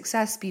can't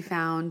success be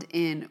found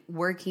in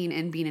working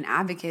and being an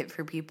advocate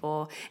for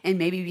people and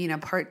maybe being a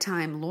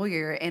part-time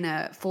lawyer and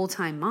a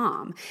full-time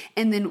mom?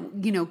 And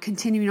then,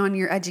 continuing on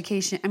your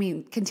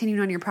continuing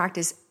on your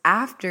practice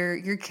after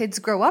your kids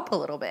grow up a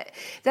little bit.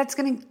 That's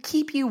going to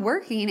keep you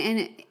working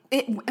and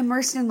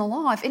immersed in the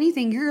law. If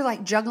anything, you're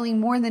like juggling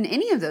more than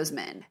any of those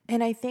men.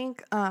 And I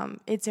think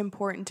it's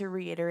important to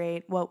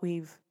reiterate what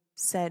we've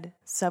said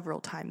several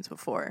times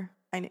before.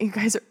 I know you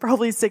guys are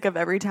probably sick of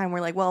every time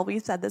we're like, well,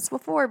 we've said this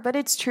before, but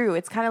it's true.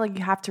 It's kind of like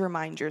you have to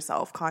remind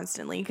yourself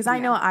constantly, because I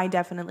know I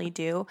definitely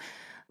do.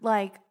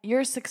 Like,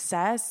 your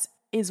success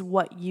is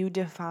what you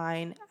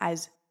define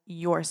as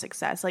your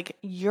success. Like,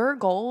 your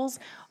goals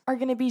are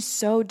going to be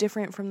so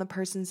different from the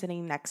person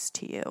sitting next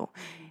to you.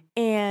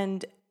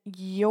 And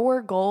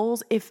your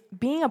goals, if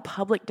being a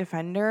public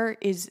defender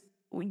is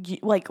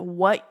like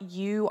what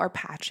you are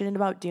passionate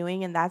about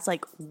doing, and that's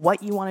like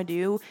what you want to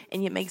do,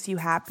 and it makes you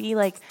happy,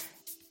 like,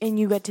 and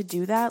you get to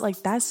do that, like,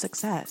 that's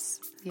success.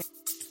 Yeah.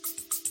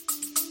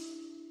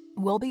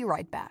 We'll be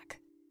right back.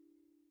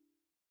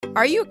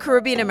 Are you a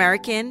Caribbean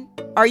American?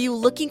 Are you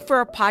looking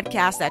for a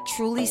podcast that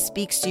truly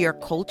speaks to your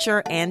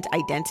culture and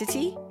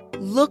identity?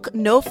 Look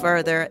no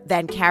further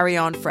than Carry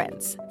On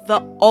Friends,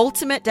 the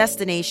ultimate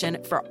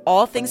destination for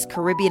all things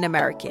Caribbean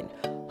American,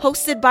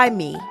 hosted by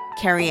me,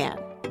 Carrie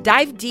Ann.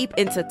 Dive deep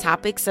into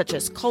topics such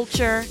as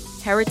culture,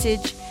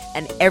 heritage,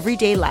 and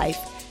everyday life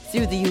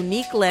through the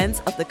unique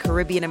lens of the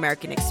Caribbean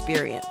American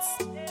experience.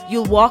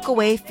 You'll walk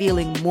away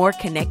feeling more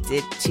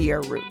connected to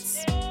your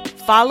roots.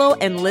 Follow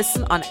and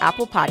listen on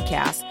Apple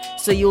Podcasts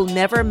so you'll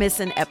never miss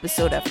an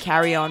episode of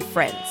Carry On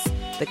Friends,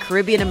 the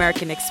Caribbean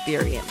American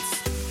experience.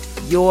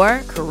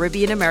 Your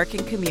Caribbean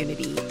American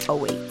community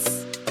awaits.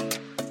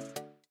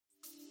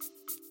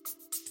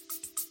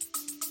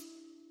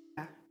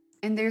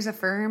 And there's a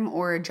firm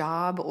or a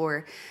job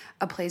or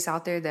a place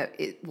out there that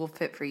it will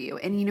fit for you.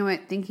 And you know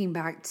what, thinking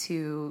back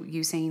to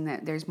you saying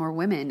that there's more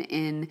women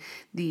in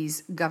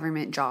these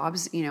government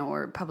jobs,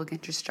 or public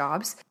interest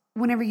jobs,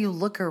 whenever you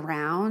look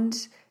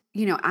around,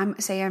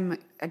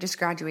 I just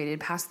graduated,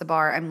 passed the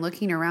bar. I'm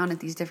looking around at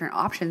these different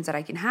options that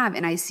I can have.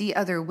 And I see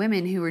other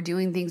women who are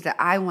doing things that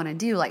I want to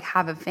do, like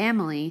have a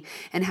family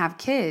and have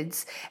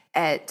kids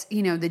at,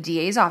 the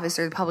DA's office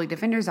or the public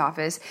defender's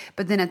office.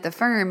 But then at the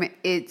firm,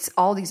 it's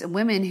all these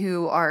women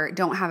who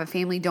don't have a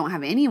family, don't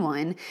have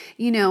anyone,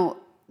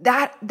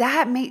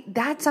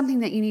 that's something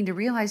that you need to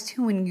realize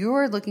too when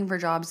you're looking for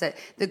jobs, that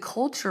the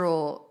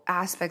cultural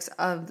aspects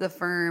of the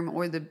firm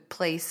or the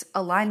place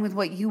align with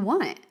what you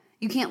want.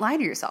 You can't lie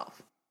to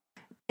yourself.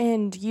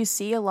 And you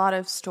see a lot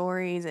of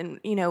stories, and,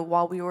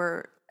 while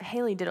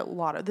Haley did a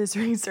lot of this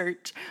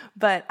research,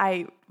 but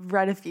I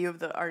read a few of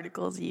the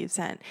articles you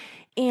sent.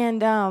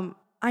 And,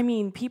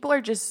 people are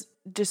just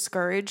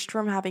discouraged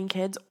from having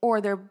kids,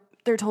 or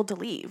they're told to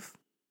leave.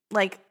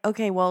 Like,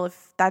 okay, well,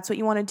 if that's what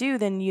you want to do,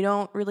 then you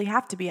don't really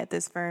have to be at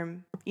this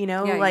firm,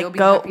 like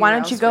go, why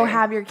don't you go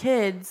have your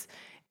kids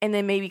and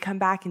then maybe come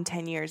back in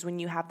 10 years when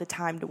you have the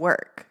time to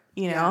work,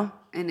 Yeah.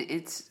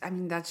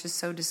 And that's just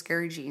so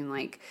discouraging.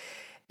 Like,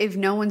 if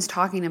no one's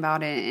talking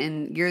about it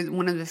and you're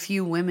one of the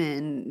few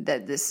women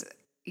that this,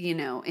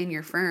 in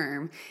your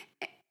firm,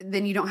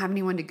 then you don't have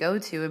anyone to go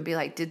to and be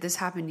like, did this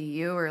happen to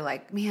you? Or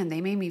like, man,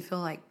 they made me feel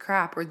like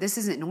crap, or this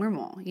isn't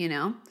normal,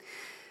 And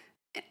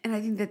I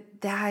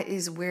think that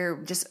is where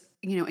just,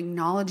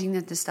 acknowledging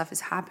that this stuff is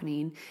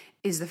happening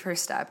is the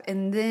first step.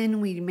 And then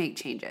we make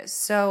changes.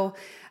 So,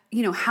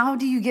 how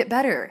do you get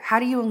better? How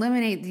do you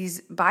eliminate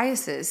these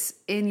biases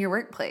in your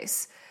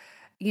workplace?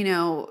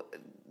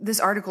 This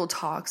article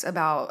talks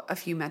about a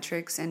few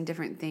metrics and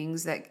different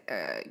things that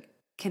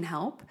can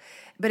help,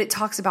 but it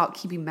talks about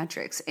keeping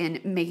metrics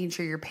and making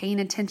sure you're paying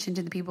attention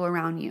to the people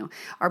around you.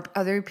 Are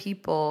other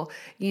people,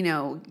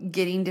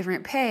 getting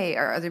different pay?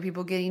 Are other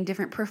people getting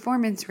different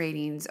performance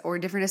ratings or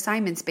different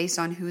assignments based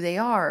on who they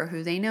are, or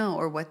who they know,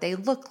 or what they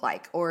look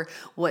like, or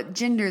what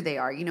gender they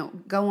are?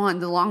 Go on.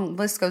 The long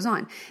list goes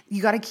on.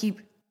 You got to keep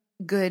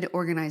good,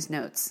 organized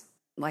notes,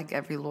 like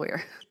every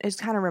lawyer. It's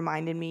kind of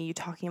reminded me, you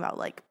talking about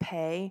like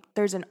pay.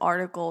 There's an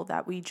article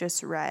that we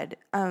just read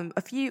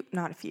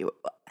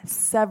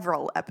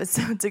several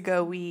episodes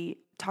ago. We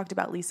talked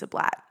about Lisa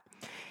Blatt,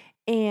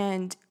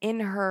 and in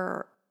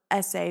her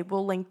essay,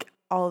 we'll link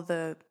all of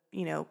the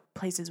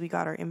places we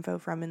got our info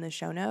from in the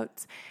show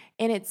notes,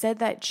 and it said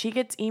that she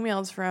gets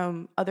emails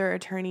from other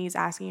attorneys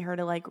asking her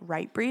to like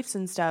write briefs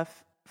and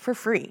stuff for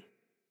free.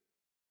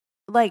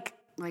 Like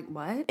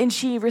what? And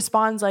she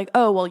responds like,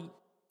 oh, well,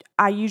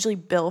 I usually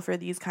bill for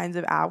these kinds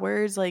of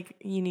hours. Like,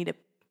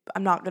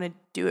 I'm not going to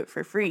do it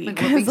for free. Like,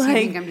 what makes you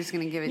think I'm just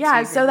going to give it to you?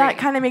 Yeah, so that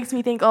kind of makes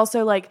me think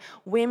also, like,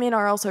 women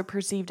are also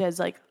perceived as,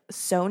 like,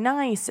 so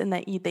nice, and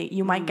that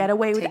you might get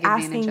away with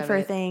asking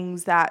for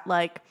things that,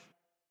 like,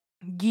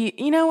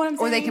 you know what I'm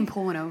saying? Or they can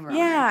pull one over.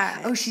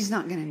 Yeah. Oh, she's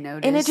not going to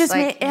notice. And it just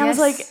I was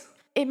like,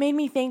 it made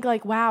me think,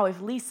 like, wow,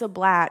 if Lisa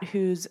Blatt,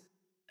 who's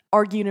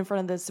argued in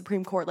front of the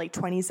Supreme Court like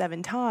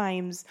 27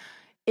 times,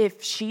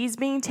 if she's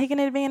being taken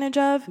advantage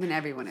of, then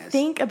everyone is.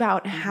 Think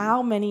about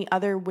how many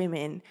other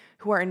women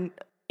who are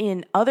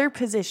in other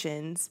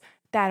positions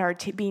that are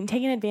being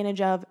taken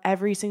advantage of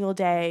every single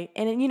day.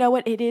 And you know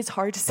what? It is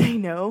hard to say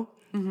no.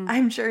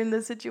 I'm sure in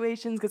those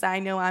situations, because I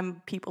know I'm a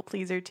people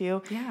pleaser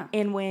too. Yeah.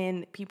 And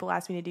when people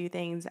ask me to do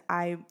things,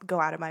 I go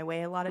out of my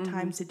way a lot of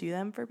times to do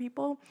them for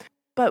people.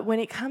 But when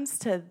it comes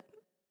to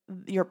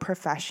your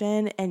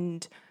profession,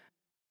 and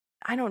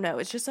I don't know,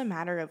 it's just a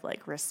matter of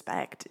like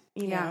respect,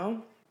 you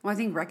know? Well, I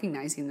think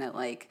recognizing that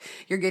like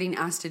you're getting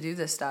asked to do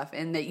this stuff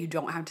and that you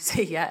don't have to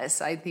say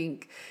yes, I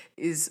think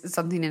is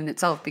something in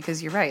itself,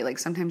 because you're right. Like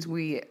sometimes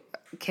we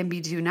can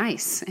be too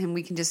nice and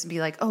we can just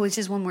be like, oh, it's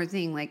just one more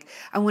thing. Like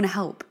I want to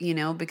help, you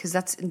know, because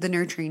that's the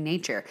nurturing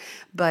nature.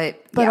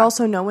 But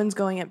also no one's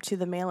going up to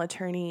the male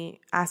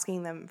attorney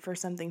asking them for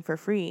something for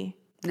free.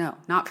 No,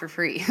 not for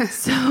free.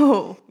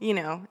 So, you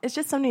know, it's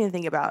just something to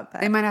think about.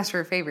 They might ask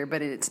for a favor,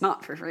 but it's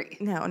not for free.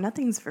 No,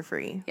 nothing's for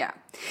free. Yeah.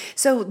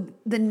 So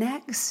the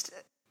next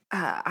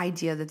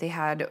idea that they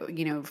had,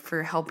 you know,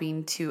 for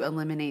helping to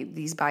eliminate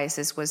these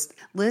biases was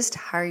list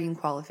hiring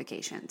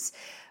qualifications.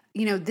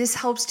 You know, this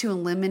helps to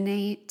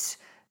eliminate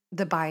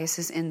the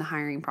biases in the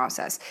hiring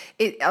process.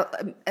 It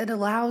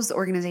allows the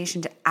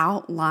organization to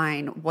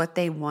outline what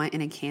they want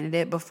in a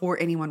candidate before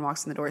anyone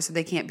walks in the door. So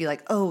they can't be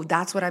like, oh,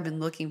 that's what I've been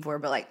looking for.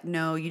 But like,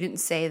 no, you didn't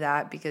say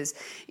that, because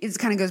it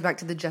kind of goes back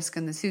to the Jessica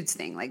and the Suits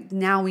thing. Like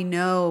now we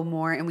know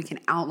more and we can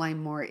outline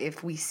more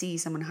if we see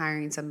someone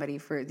hiring somebody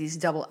for these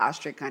double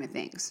asterisk kind of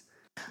things.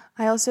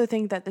 I also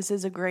think that this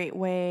is a great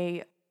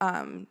way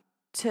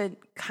to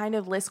kind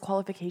of list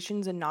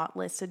qualifications and not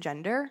list a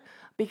gender,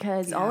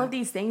 because all of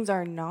these things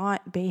are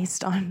not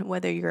based on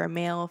whether you're a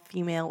male,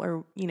 female,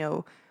 or, you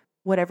know,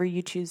 whatever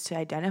you choose to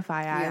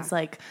identify as.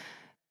 Like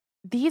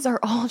these are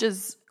all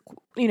just,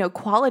 you know,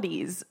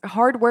 qualities,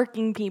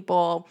 hardworking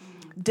people,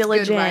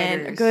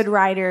 diligent, good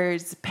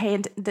writers, pay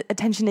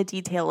attention to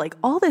detail, like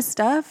all this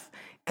stuff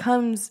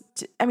comes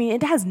to, I mean,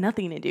 it has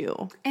nothing to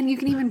do. And you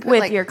can even put with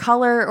like your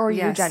color or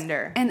your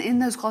gender. And in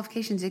those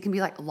qualifications, it can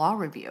be like law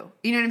review.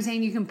 You know what I'm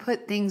saying? You can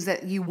put things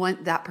that you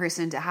want that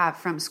person to have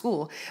from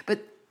school,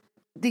 but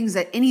things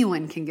that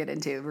anyone can get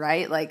into,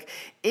 right? Like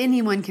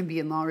anyone can be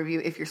in law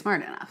review if you're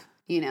smart enough,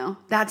 you know?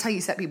 That's how you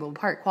set people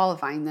apart,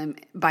 qualifying them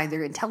by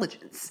their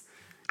intelligence.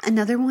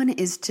 Another one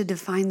is to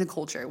define the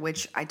culture,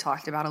 which I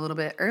talked about a little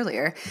bit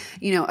earlier,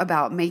 you know,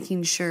 about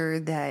making sure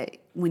that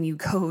when you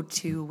go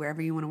to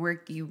wherever you want to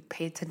work, you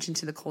pay attention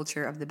to the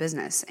culture of the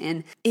business.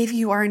 And if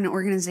you are in an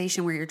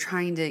organization where you're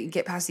trying to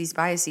get past these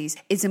biases,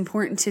 it's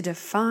important to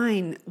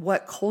define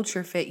what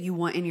culture fit you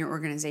want in your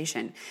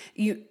organization.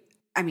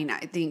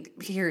 I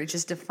think here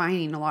just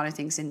defining a lot of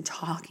things and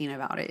talking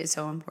about it is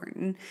so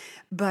important.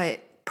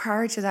 But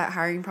prior to that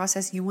hiring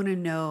process, you want to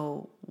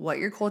know what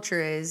your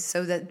culture is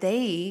so that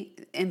they,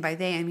 and by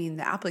they, I mean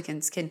the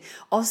applicants, can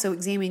also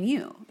examine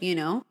you, you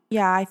know?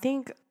 Yeah, I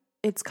think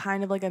it's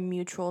kind of like a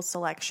mutual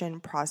selection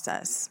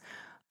process.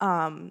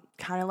 Kind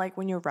of like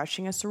when you're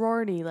rushing a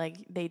sorority, like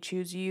they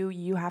choose you,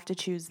 you have to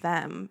choose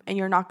them. And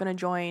you're not going to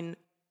join,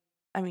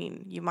 I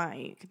mean, you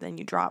might, then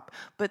you drop,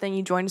 but then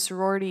you join a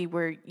sorority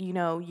where, you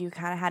know, you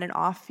kind of had an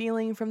off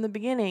feeling from the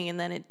beginning and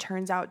then it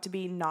turns out to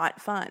be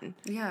not fun.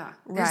 Yeah.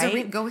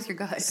 Right? Go with your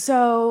gut.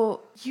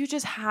 So you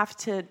just have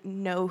to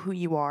know who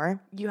you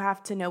are. You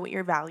have to know what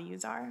your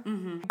values are.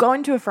 Mm-hmm. Go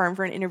into a firm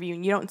for an interview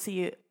and you don't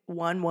see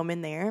one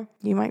woman there,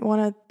 you might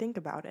want to think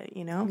about it,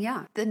 you know?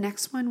 Yeah. The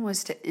next one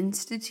was to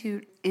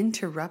institute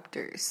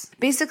interrupters.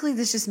 Basically,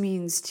 this just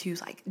means to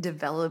like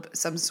develop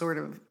some sort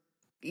of,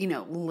 you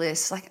know,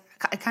 list. Like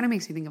it kind of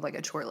makes me think of like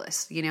a chore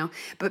list, you know,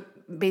 but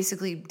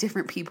basically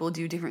different people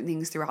do different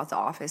things throughout the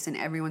office and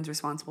everyone's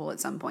responsible at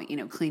some point, you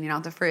know, cleaning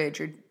out the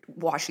fridge or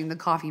washing the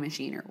coffee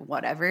machine or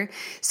whatever,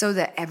 so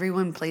that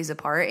everyone plays a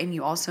part. And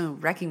you also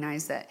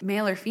recognize that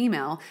male or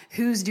female,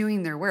 who's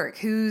doing their work,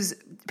 who's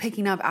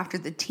picking up after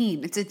the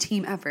team. It's a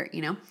team effort,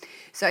 you know?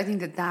 So I think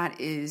that that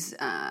is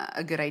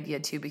a good idea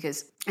too,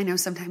 because I know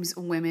sometimes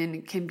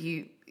women can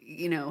be,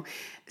 you know,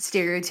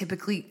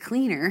 stereotypically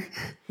cleaner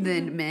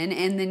than men.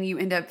 And then you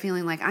end up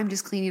feeling like, I'm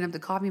just cleaning up the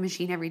coffee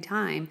machine every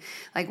time.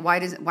 Like, why?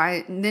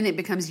 And then it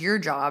becomes your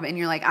job and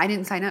you're like, I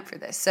didn't sign up for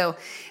this. So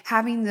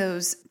having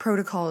those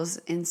protocols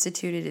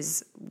instituted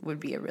would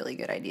be a really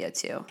good idea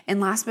too. And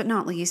last but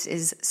not least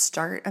is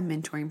start a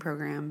mentoring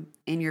program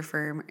in your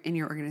firm, in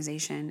your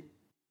organization,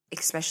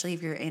 especially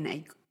if you're in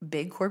a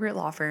big corporate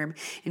law firm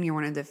and you're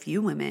one of the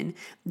few women.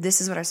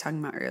 This is what I was talking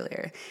about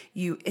earlier.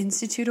 You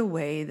institute a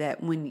way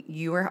that when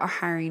you are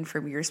hiring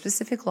from your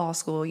specific law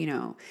school, you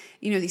know,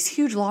 these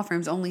huge law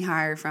firms only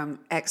hire from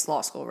X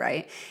law school,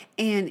 right?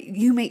 And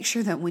you make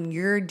sure that when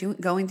you're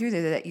going through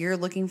there, that you're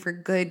looking for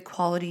good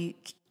quality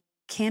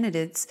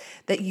candidates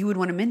that you would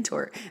want to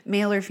mentor,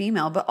 male or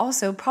female, but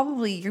also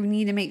probably you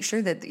need to make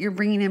sure that you're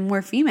bringing in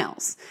more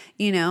females,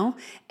 you know,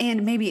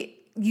 and maybe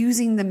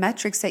using the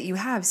metrics that you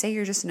have, say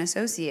you're just an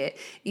associate,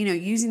 you know,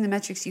 using the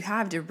metrics you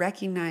have to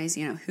recognize,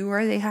 you know, who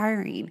are they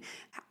hiring?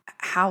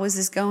 How is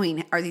this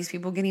going? Are these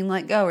people getting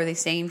let go? Are they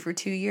staying for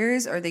 2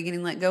 years? Are they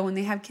getting let go when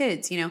they have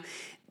kids? You know,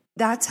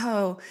 That's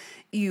how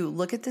you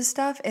look at this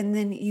stuff, and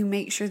then you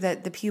make sure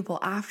that the people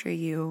after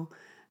you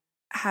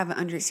have an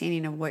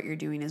understanding of what you're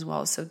doing as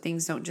well, so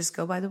things don't just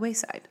go by the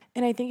wayside.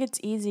 And I think it's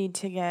easy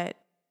to get,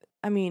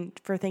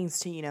 for things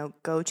to,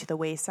 go to the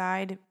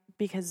wayside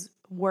because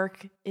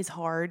work is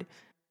hard.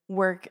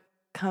 Work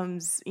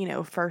comes,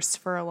 first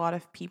for a lot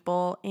of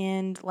people,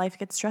 and life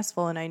gets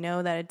stressful. And I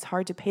know that it's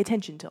hard to pay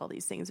attention to all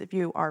these things if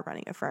you are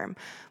running a firm.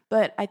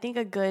 But I think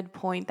a good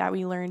point that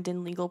we learned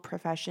in legal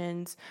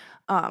professions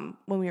when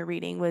we were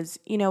reading was,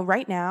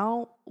 right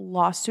now,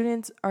 law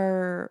students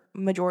are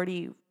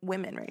majority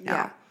women right now.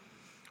 Yeah.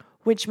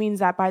 Which means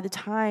that by the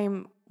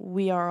time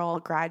we are all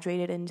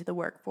graduated into the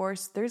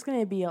workforce, there's going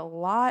to be a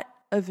lot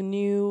of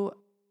new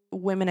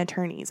women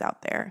attorneys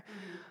out there.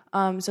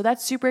 So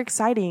that's super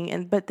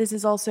exciting. But this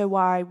is also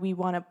why we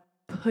want to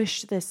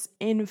push this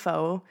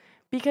info,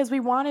 because we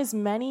want as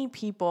many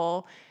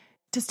people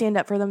to stand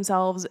up for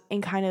themselves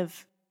and kind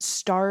of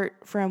start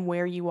from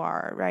where you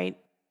are, right?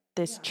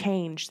 This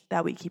change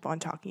that we keep on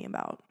talking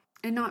about.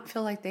 And not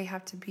feel like they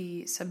have to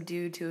be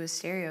subdued to a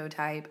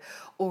stereotype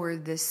or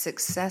this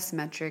success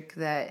metric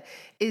that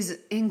is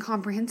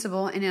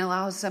incomprehensible, and it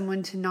allows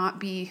someone to not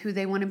be who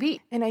they want to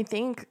be. And I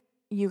think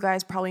you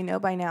guys probably know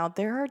by now,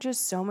 there are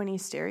just so many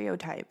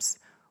stereotypes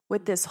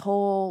with this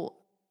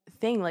whole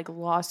thing, like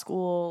law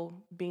school,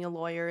 being a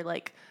lawyer.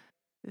 Like,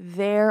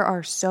 there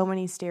are so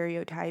many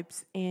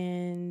stereotypes,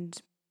 and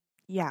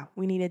yeah,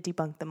 we need to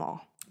debunk them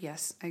all.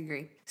 Yes, I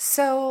agree.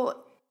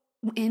 So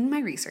in my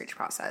research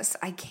process,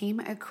 I came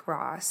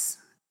across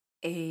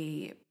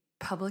a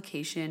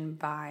publication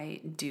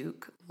by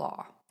Duke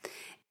Law.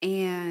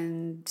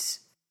 And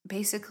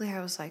basically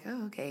I was like,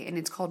 oh, okay. And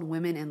it's called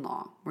Women in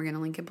Law. We're going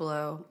to link it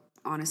below.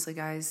 Honestly,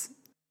 guys,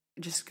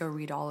 just go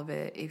read all of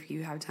it if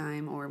you have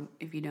time, or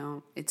if you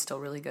don't, it's still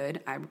really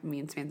good. Me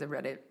and Samantha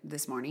read it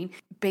this morning.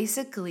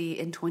 Basically,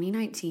 in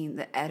 2019,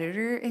 the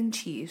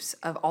editor-in-chiefs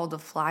of all the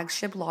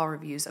flagship law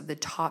reviews of the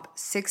top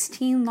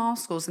 16 law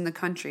schools in the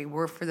country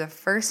were, for the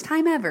first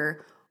time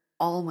ever,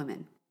 all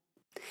women.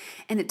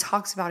 And it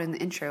talks about in the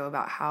intro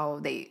about how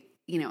they,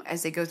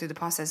 as they go through the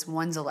process,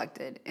 one's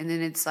elected, and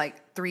then it's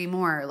like 3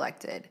 more are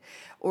elected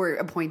or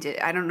appointed.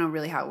 I don't know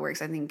really how it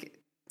works. I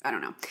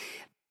don't know.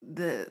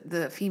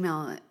 The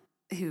female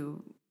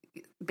who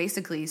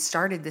basically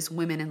started this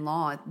Women in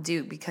Law at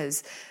Duke,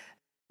 because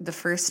the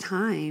first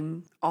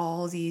time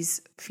all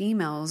these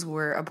females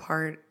were a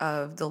part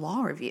of the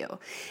law review.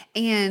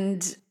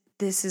 And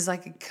this is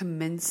like a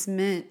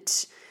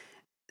commencement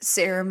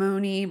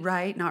ceremony,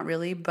 right? Not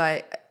really,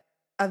 but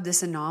of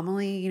this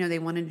anomaly. They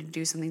wanted to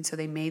do something, so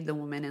they made the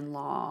Women in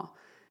Law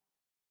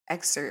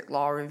excerpt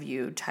law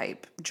review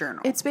type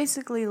journal. It's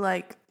basically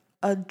like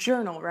a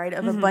journal, right,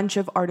 of a bunch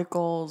of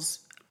articles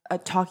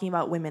talking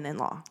about women in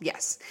law.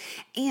 Yes.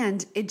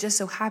 And it just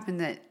so happened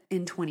that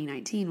in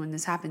 2019, when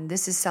this happened,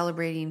 this is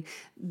celebrating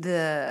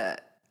the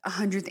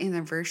 100th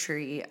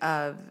anniversary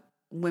of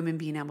women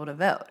being able to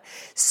vote.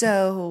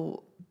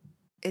 So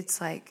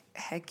it's like,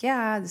 heck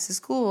yeah, this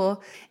is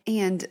cool.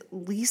 And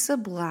Lisa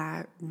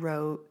Blatt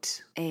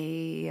wrote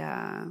a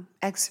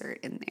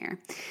excerpt in there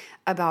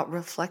about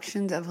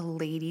reflections of a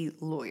lady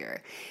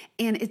lawyer.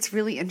 And it's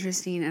really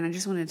interesting, and I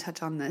just want to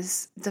touch on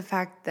this, the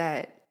fact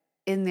that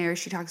in there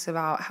she talks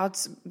about how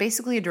it's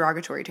basically a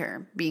derogatory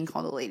term, being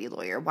called a lady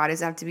lawyer. Why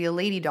does it have to be a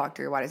lady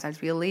doctor? Why does it have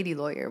to be a lady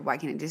lawyer? Why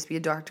can't it just be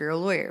a doctor or a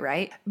lawyer,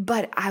 right?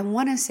 But I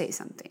want to say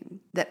something,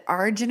 that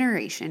our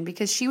generation,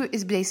 because she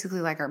is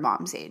basically like our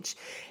mom's age,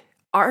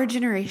 our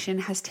generation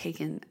has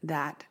taken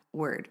that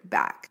word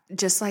back,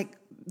 just like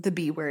the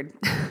B word,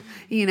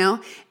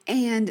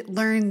 and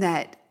learn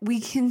that we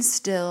can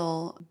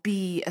still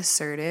be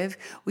assertive.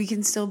 We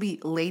can still be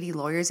lady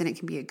lawyers, and it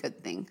can be a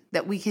good thing.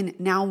 That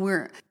now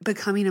we're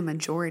becoming a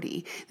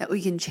majority, that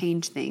we can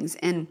change things.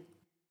 And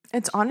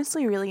it's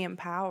honestly really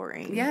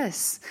empowering.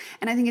 Yes.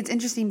 And I think it's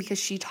interesting because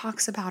she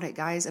talks about it,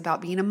 guys,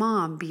 about being a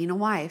mom, being a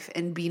wife,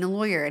 and being a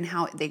lawyer, and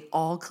how they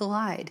all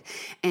collide,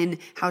 and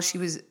how she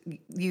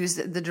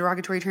used the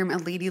derogatory term, a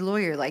lady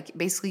lawyer. Like,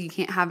 basically, you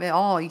can't have it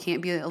all. You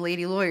can't be a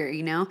lady lawyer,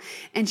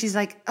 And she's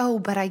like, oh,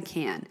 but I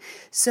can.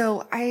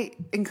 So I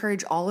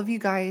encourage all of you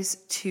guys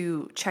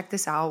to check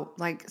this out.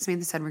 Like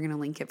Samantha said, we're going to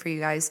link it for you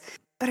guys.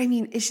 But I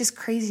mean, it's just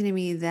crazy to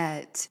me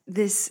that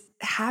this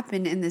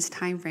happened in this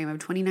time frame of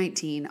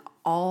 2019.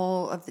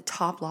 All of the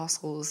top law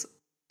schools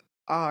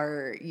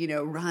are,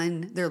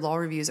 their law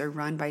reviews are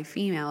run by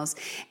females.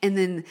 And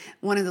then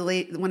one of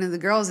the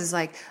girls is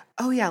like,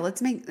 oh yeah,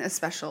 let's make a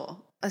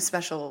special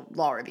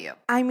law review.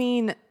 I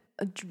mean,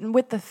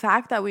 with the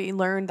fact that we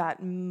learned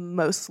that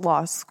most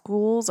law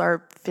schools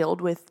are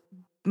filled with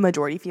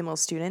majority female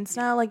students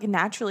now, like,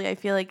 naturally, I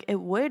feel like it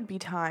would be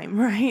time,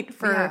 right,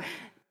 for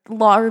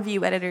law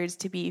review editors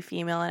to be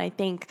female. And I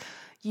think,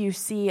 you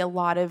see a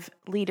lot of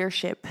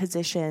leadership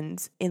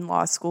positions in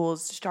law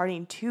schools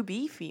starting to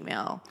be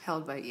female.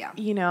 Held by, yeah.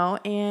 You know,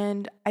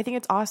 and I think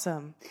it's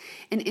awesome.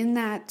 And in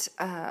that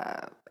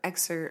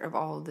excerpt of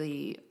all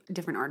the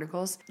different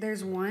articles,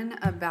 there's one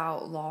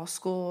about law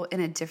school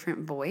in a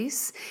different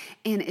voice.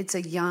 And it's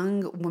a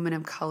young woman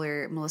of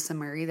color, Melissa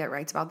Murray, that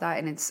writes about that.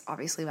 And it's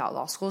obviously about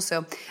law school.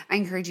 So I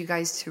encourage you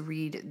guys to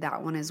read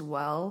that one as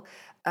well.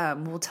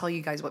 We'll tell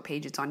you guys what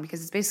page it's on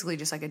because it's basically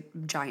just like a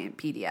giant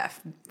PDF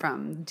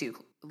from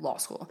Duke Law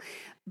School.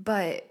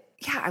 But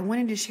yeah, I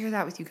wanted to share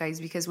that with you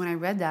guys because when I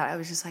read that, I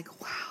was just like,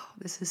 wow,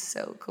 this is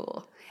so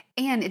cool.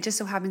 And it just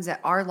so happens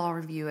that our law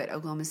review at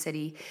Oklahoma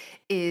City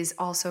is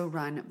also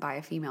run by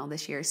a female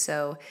this year.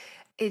 So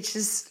it's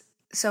just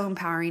so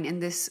empowering.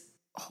 And this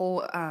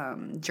whole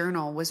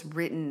journal was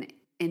written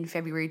in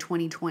February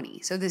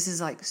 2020. So this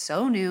is like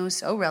so new,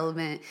 so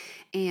relevant,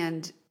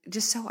 and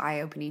just so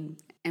eye-opening.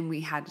 And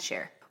we had to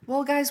share.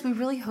 Well, guys, we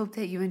really hope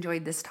that you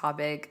enjoyed this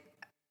topic.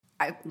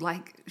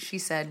 Like she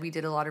said, we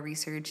did a lot of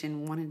research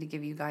and wanted to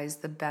give you guys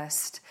the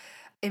best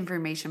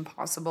information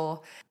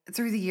possible.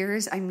 Through the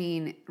years, I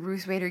mean,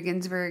 Ruth Bader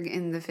Ginsburg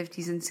in the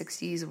 50s and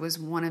 60s was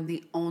one of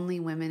the only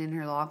women in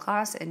her law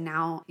class. And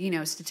now, you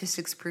know,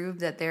 statistics prove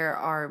that there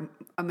are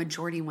a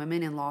majority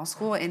women in law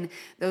school, and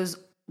those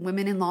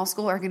women in law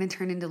school are going to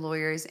turn into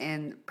lawyers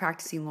and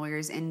practicing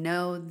lawyers, and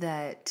know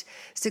that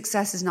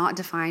success is not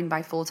defined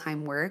by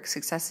full-time work.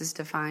 Success is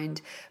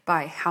defined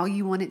by how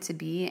you want it to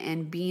be,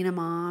 and being a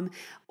mom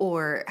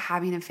or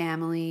having a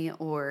family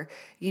or,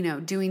 you know,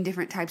 doing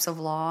different types of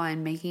law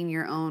and making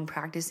your own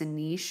practice and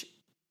niche.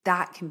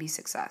 That can be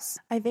success.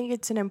 I think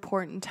it's an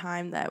important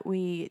time that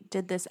we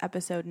did this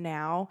episode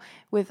now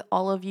with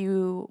all of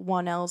you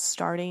 1Ls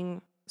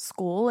starting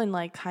school and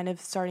like kind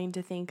of starting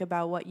to think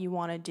about what you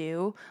want to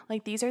do.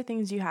 Like these are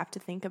things you have to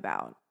think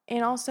about.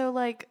 And also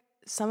like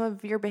some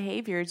of your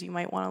behaviors you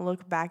might want to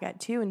look back at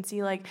too and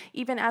see like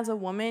even as a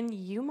woman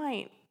you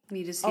might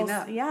need to stand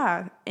up.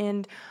 Yeah.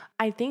 And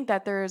I think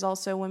that there is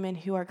also women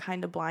who are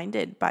kind of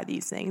blinded by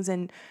these things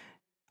and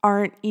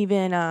aren't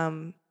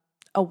even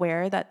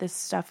aware that this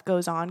stuff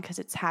goes on because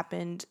it's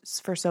happened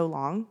for so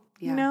long.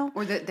 Yeah. You know?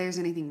 Or that there's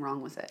anything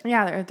wrong with it.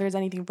 Yeah, if there's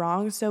anything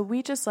wrong. So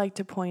we just like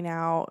to point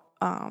out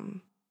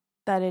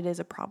that it is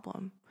a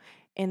problem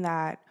and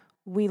that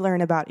you'll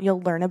learn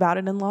about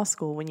it in law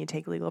school when you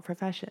take legal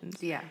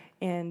professions. Yeah.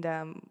 And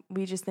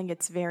we just think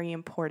it's very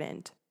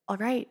important. All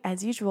right,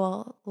 as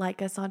usual,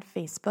 like us on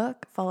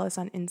Facebook, follow us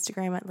on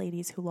Instagram at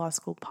Ladies Who Law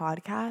School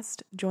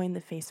Podcast, join the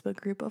Facebook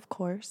group, of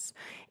course,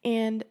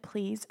 and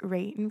please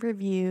rate and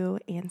review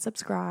and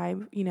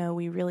subscribe. You know,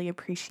 we really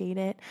appreciate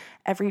it.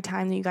 Every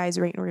time that you guys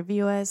rate and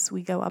review us,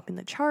 we go up in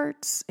the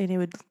charts, and it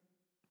would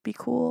be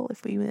cool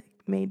if we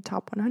made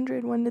top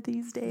 100 one of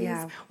these days.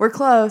 Yeah. We're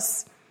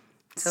close.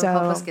 So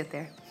help us get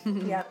there.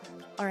 Yep.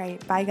 All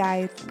right, bye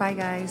guys. Bye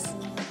guys.